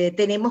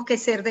 tenemos que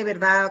ser de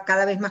verdad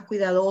cada vez más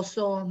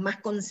cuidadosos, más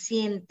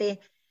conscientes,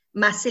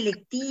 más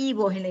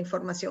selectivos en la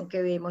información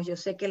que vemos. Yo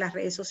sé que las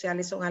redes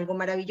sociales son algo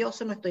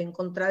maravilloso, no estoy en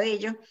contra de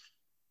ello,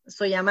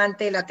 soy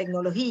amante de la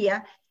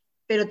tecnología,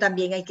 pero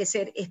también hay que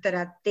ser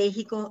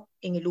estratégico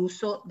en el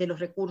uso de los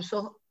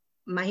recursos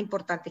más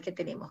importantes que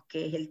tenemos,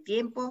 que es el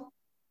tiempo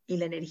y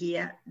la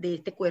energía de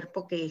este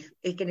cuerpo, que es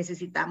el que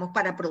necesitamos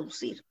para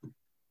producir.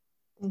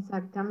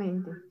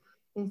 Exactamente,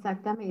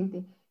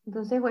 exactamente.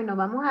 Entonces, bueno,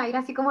 vamos a ir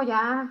así como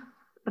ya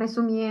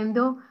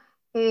resumiendo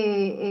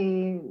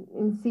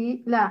en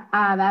sí la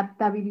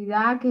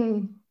adaptabilidad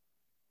que,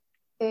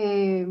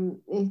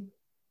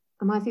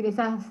 vamos a decir,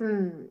 esas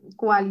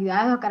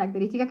cualidades o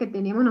características que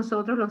tenemos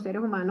nosotros los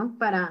seres humanos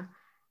para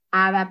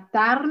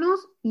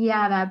adaptarnos y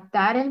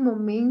adaptar el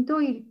momento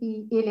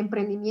y el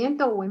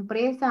emprendimiento o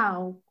empresa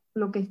o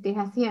lo que estés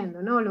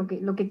haciendo, ¿no?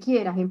 Lo que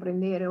quieras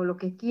emprender o lo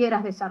que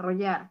quieras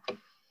desarrollar.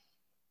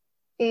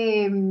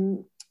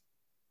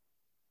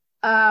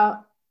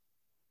 Ah,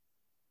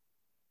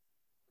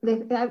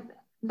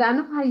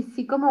 danos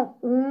así como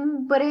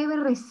un breve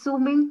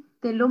resumen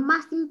de lo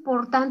más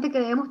importante que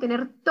debemos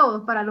tener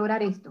todos para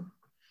lograr esto.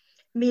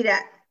 Mira,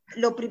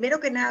 lo primero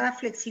que nada,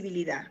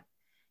 flexibilidad.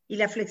 Y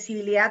la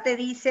flexibilidad te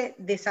dice,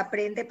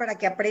 desaprende para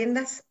que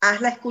aprendas,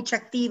 haz la escucha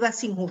activa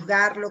sin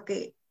juzgar lo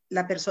que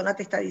la persona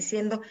te está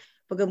diciendo,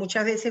 porque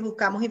muchas veces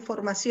buscamos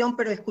información,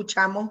 pero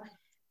escuchamos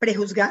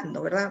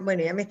prejuzgando, ¿verdad?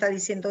 Bueno, ella me está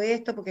diciendo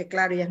esto, porque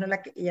claro, ella no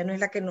es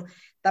la que nos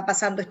está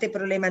pasando este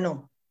problema,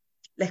 no.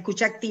 La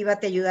escucha activa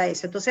te ayuda a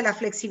eso. Entonces la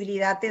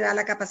flexibilidad te da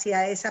la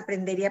capacidad de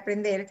desaprender y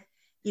aprender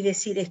y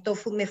decir, esto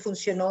me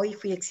funcionó y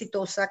fui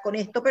exitosa con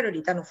esto, pero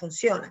ahorita no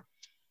funciona.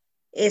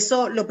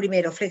 Eso, lo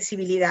primero,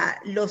 flexibilidad.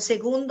 Lo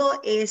segundo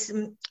es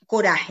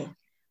coraje.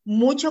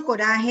 Mucho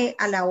coraje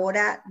a la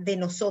hora de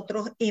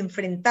nosotros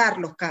enfrentar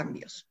los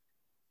cambios.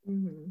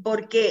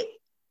 Porque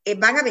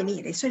van a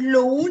venir. Eso es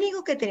lo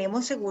único que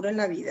tenemos seguro en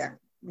la vida.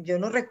 Yo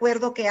no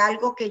recuerdo que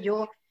algo que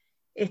yo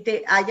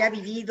haya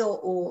vivido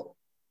o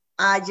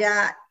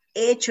haya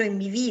hecho en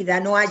mi vida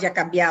no haya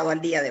cambiado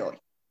al día de hoy.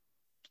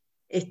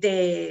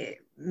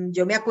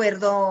 Yo me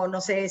acuerdo,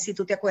 no sé si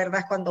tú te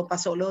acuerdas cuando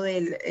pasó lo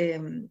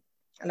de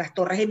las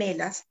Torres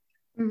Gemelas.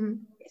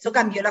 Eso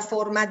cambió la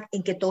forma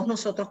en que todos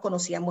nosotros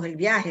conocíamos el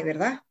viaje,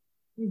 ¿verdad?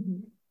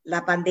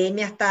 La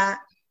pandemia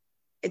está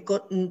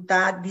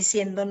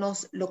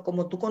diciéndonos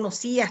como tú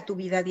conocías tu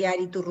vida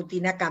diaria y tu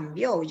rutina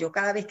cambió. Yo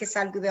cada vez que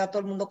salgo y veo a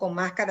todo el mundo con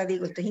máscara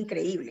digo, esto es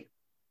increíble.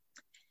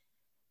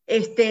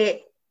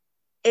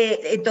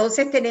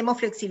 Entonces tenemos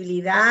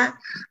flexibilidad,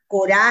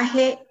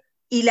 coraje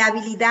y la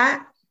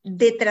habilidad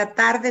de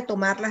tratar de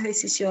tomar las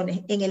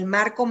decisiones en el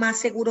marco más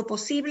seguro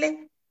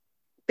posible,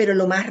 pero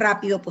lo más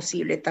rápido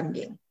posible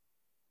también.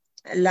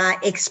 La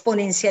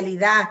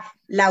exponencialidad,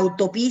 la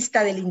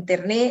autopista del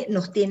Internet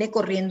nos tiene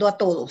corriendo a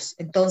todos.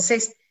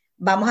 Entonces,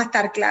 vamos a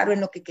estar claros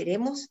en lo que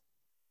queremos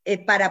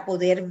para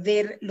poder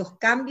ver los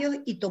cambios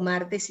y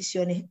tomar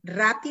decisiones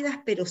rápidas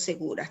pero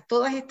seguras.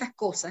 Todas estas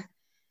cosas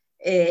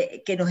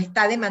que nos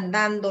está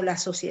demandando la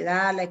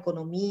sociedad, la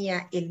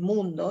economía, el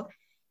mundo,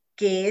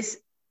 que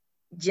es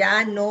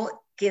ya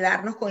no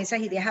quedarnos con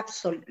esas ideas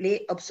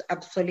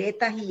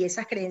obsoletas y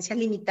esas creencias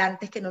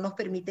limitantes que no nos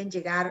permiten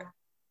llegar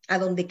a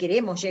donde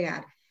queremos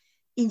llegar.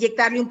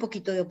 Inyectarle un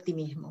poquito de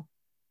optimismo,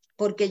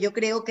 porque yo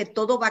creo que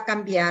todo va a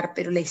cambiar,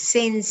 pero la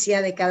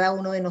esencia de cada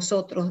uno de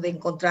nosotros de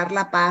encontrar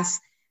la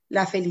paz,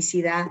 la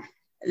felicidad,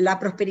 la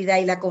prosperidad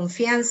y la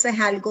confianza es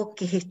algo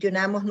que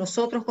gestionamos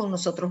nosotros con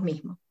nosotros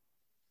mismos.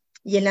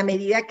 Y en la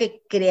medida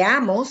que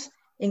creamos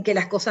en que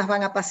las cosas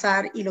van a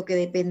pasar y lo que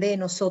depende de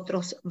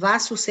nosotros va a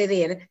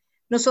suceder,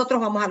 nosotros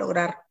vamos a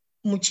lograr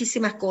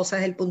muchísimas cosas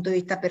desde el punto de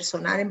vista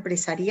personal,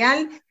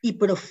 empresarial y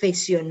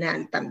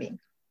profesional también,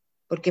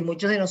 porque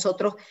muchos de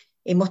nosotros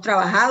hemos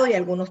trabajado y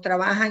algunos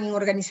trabajan en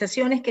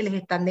organizaciones que les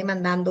están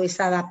demandando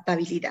esa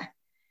adaptabilidad.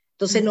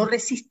 Entonces, no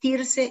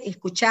resistirse,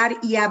 escuchar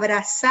y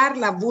abrazar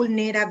la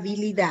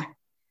vulnerabilidad,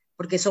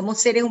 porque somos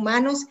seres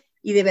humanos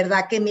y de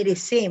verdad que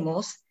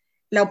merecemos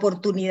la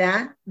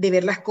oportunidad de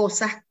ver las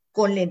cosas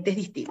con lentes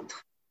distintos.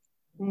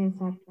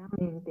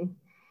 Exactamente.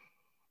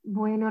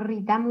 Bueno,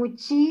 Rita,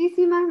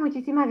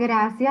 muchísimas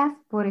gracias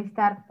por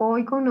estar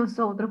hoy con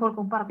nosotros, por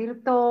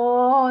compartir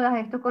todos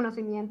estos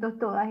conocimientos,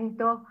 todos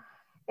estos,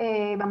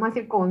 vamos a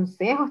decir,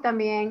 consejos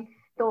también,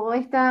 todo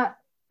este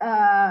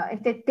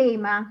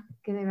tema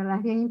que de verdad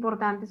es bien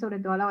importante, sobre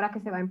todo a la hora que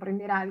se va a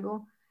emprender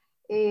algo,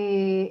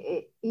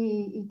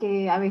 y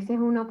que a veces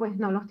uno pues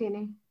no los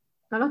tiene,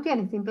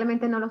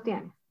 simplemente no los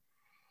tiene.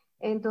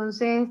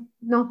 Entonces,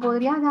 ¿nos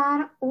podrías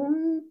dar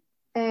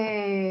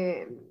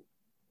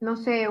no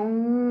sé,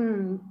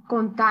 un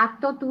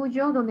contacto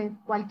tuyo donde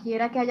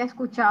cualquiera que haya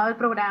escuchado el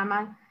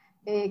programa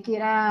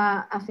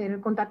quiera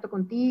hacer contacto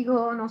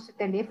contigo, no sé,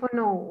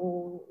 teléfono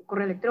o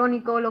correo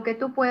electrónico, lo que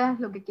tú puedas,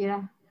 lo que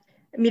quieras?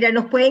 Mira,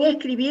 nos pueden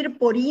escribir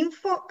por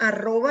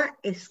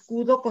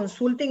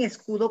info@escudoconsulting,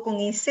 escudo con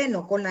S,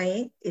 no con la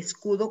E,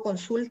 Escudo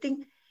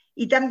Consulting.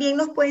 Y también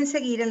nos pueden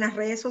seguir en las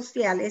redes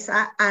sociales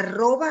a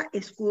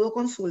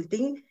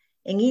 @escudoconsulting.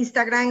 En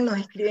Instagram nos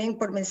escriben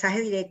por mensaje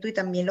directo y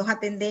también los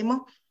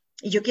atendemos.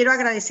 Y yo quiero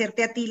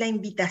agradecerte a ti la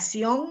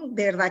invitación.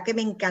 De verdad que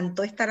me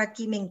encantó estar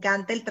aquí, me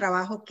encanta el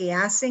trabajo que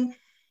hacen.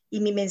 Y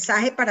mi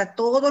mensaje para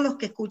todos los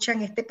que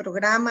escuchan este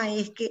programa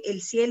es que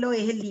el cielo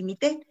es el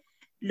límite.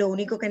 Lo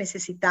único que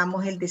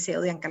necesitamos es el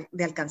deseo de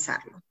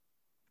alcanzarlo.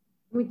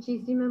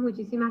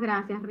 Muchísimas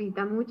gracias,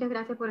 Rita. Muchas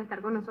gracias por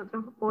estar con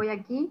nosotros hoy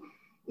aquí.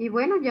 Y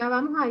bueno, ya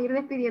vamos a ir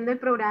despidiendo el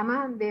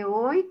programa de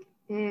hoy,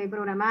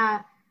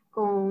 programa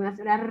con la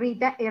señora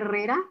Rita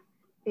Herrera,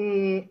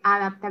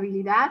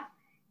 adaptabilidad.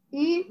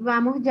 Y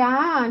vamos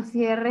ya al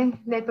cierre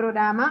del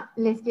programa.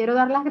 Les quiero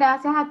dar las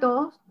gracias a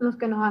todos los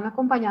que nos han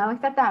acompañado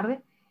esta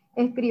tarde.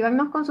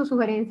 Escríbanos con sus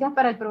sugerencias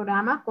para el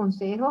programa,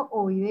 consejos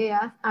o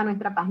ideas a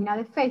nuestra página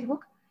de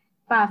Facebook.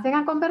 Pasen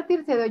a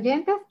convertirse de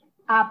oyentes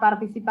a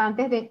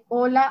participantes de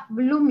Hola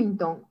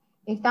Bloomington.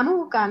 Estamos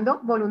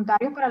buscando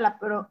voluntarios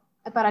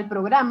para el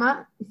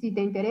programa. Si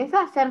te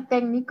interesa ser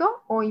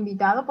técnico o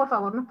invitado, por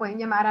favor nos pueden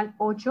llamar al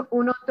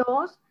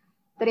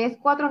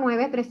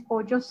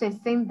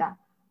 812-349-3860.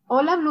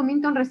 Hola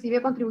Bloomington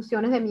recibe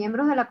contribuciones de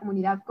miembros de la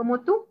comunidad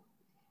como tú.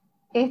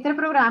 Este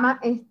programa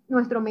es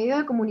nuestro medio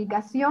de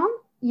comunicación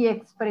y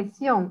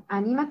expresión.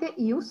 Anímate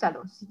y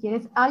úsalo. Si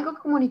tienes algo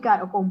que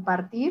comunicar o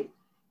compartir,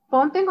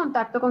 ponte en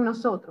contacto con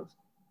nosotros.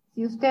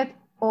 Si usted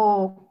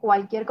o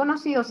cualquier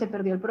conocido se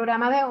perdió el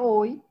programa de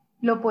hoy,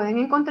 lo pueden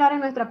encontrar en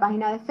nuestra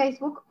página de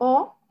Facebook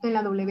o en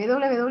la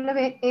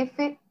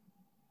www.wfhb.org.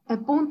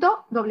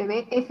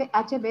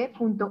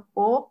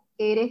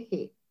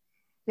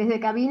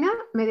 Desde cabina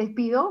me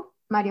despido,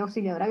 María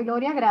Auxiliadora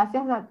Gloria,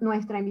 gracias a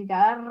nuestra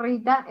invitada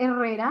Rita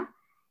Herrera,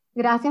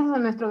 gracias a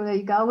nuestro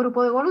dedicado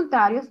grupo de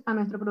voluntarios, a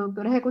nuestro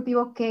productor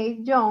ejecutivo Kate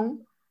Young.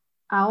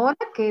 Ahora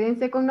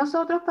quédense con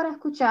nosotros para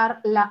escuchar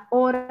La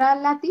Hora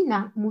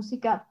Latina,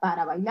 música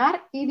para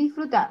bailar y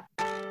disfrutar.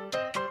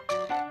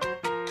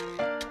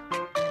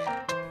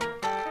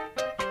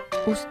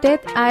 Usted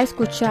ha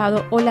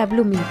escuchado Hola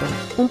Bloomington,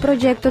 un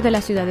proyecto de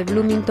la ciudad de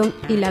Bloomington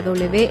y la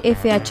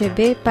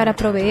WFHB para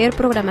proveer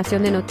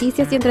programación de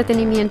noticias y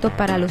entretenimiento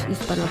para los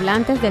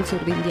hispanohablantes del sur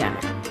de Indiana.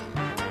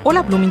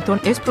 Hola Bloomington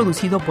es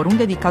producido por un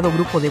dedicado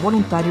grupo de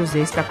voluntarios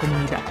de esta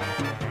comunidad.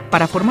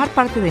 Para formar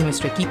parte de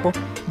nuestro equipo,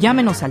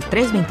 llámenos al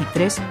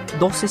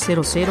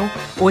 323-1200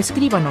 o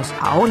escríbanos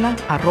a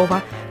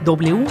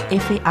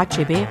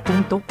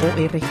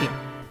hola@wfhb.org.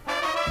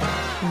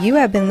 You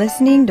have been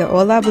listening to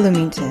Hola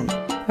Bloomington,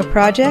 a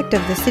project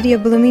of the City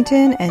of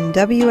Bloomington and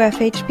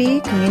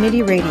WFHB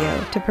Community Radio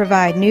to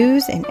provide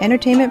news and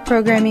entertainment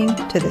programming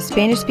to the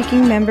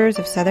Spanish-speaking members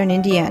of Southern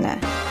Indiana.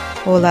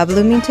 Hola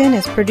Bloomington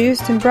is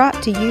produced and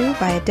brought to you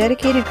by a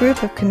dedicated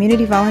group of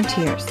community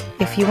volunteers.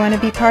 If you want to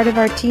be part of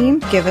our team,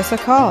 give us a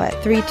call at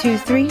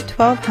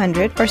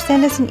 323-1200 or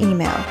send us an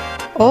email,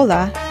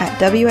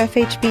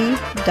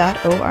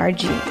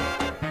 hola@wfhb.org.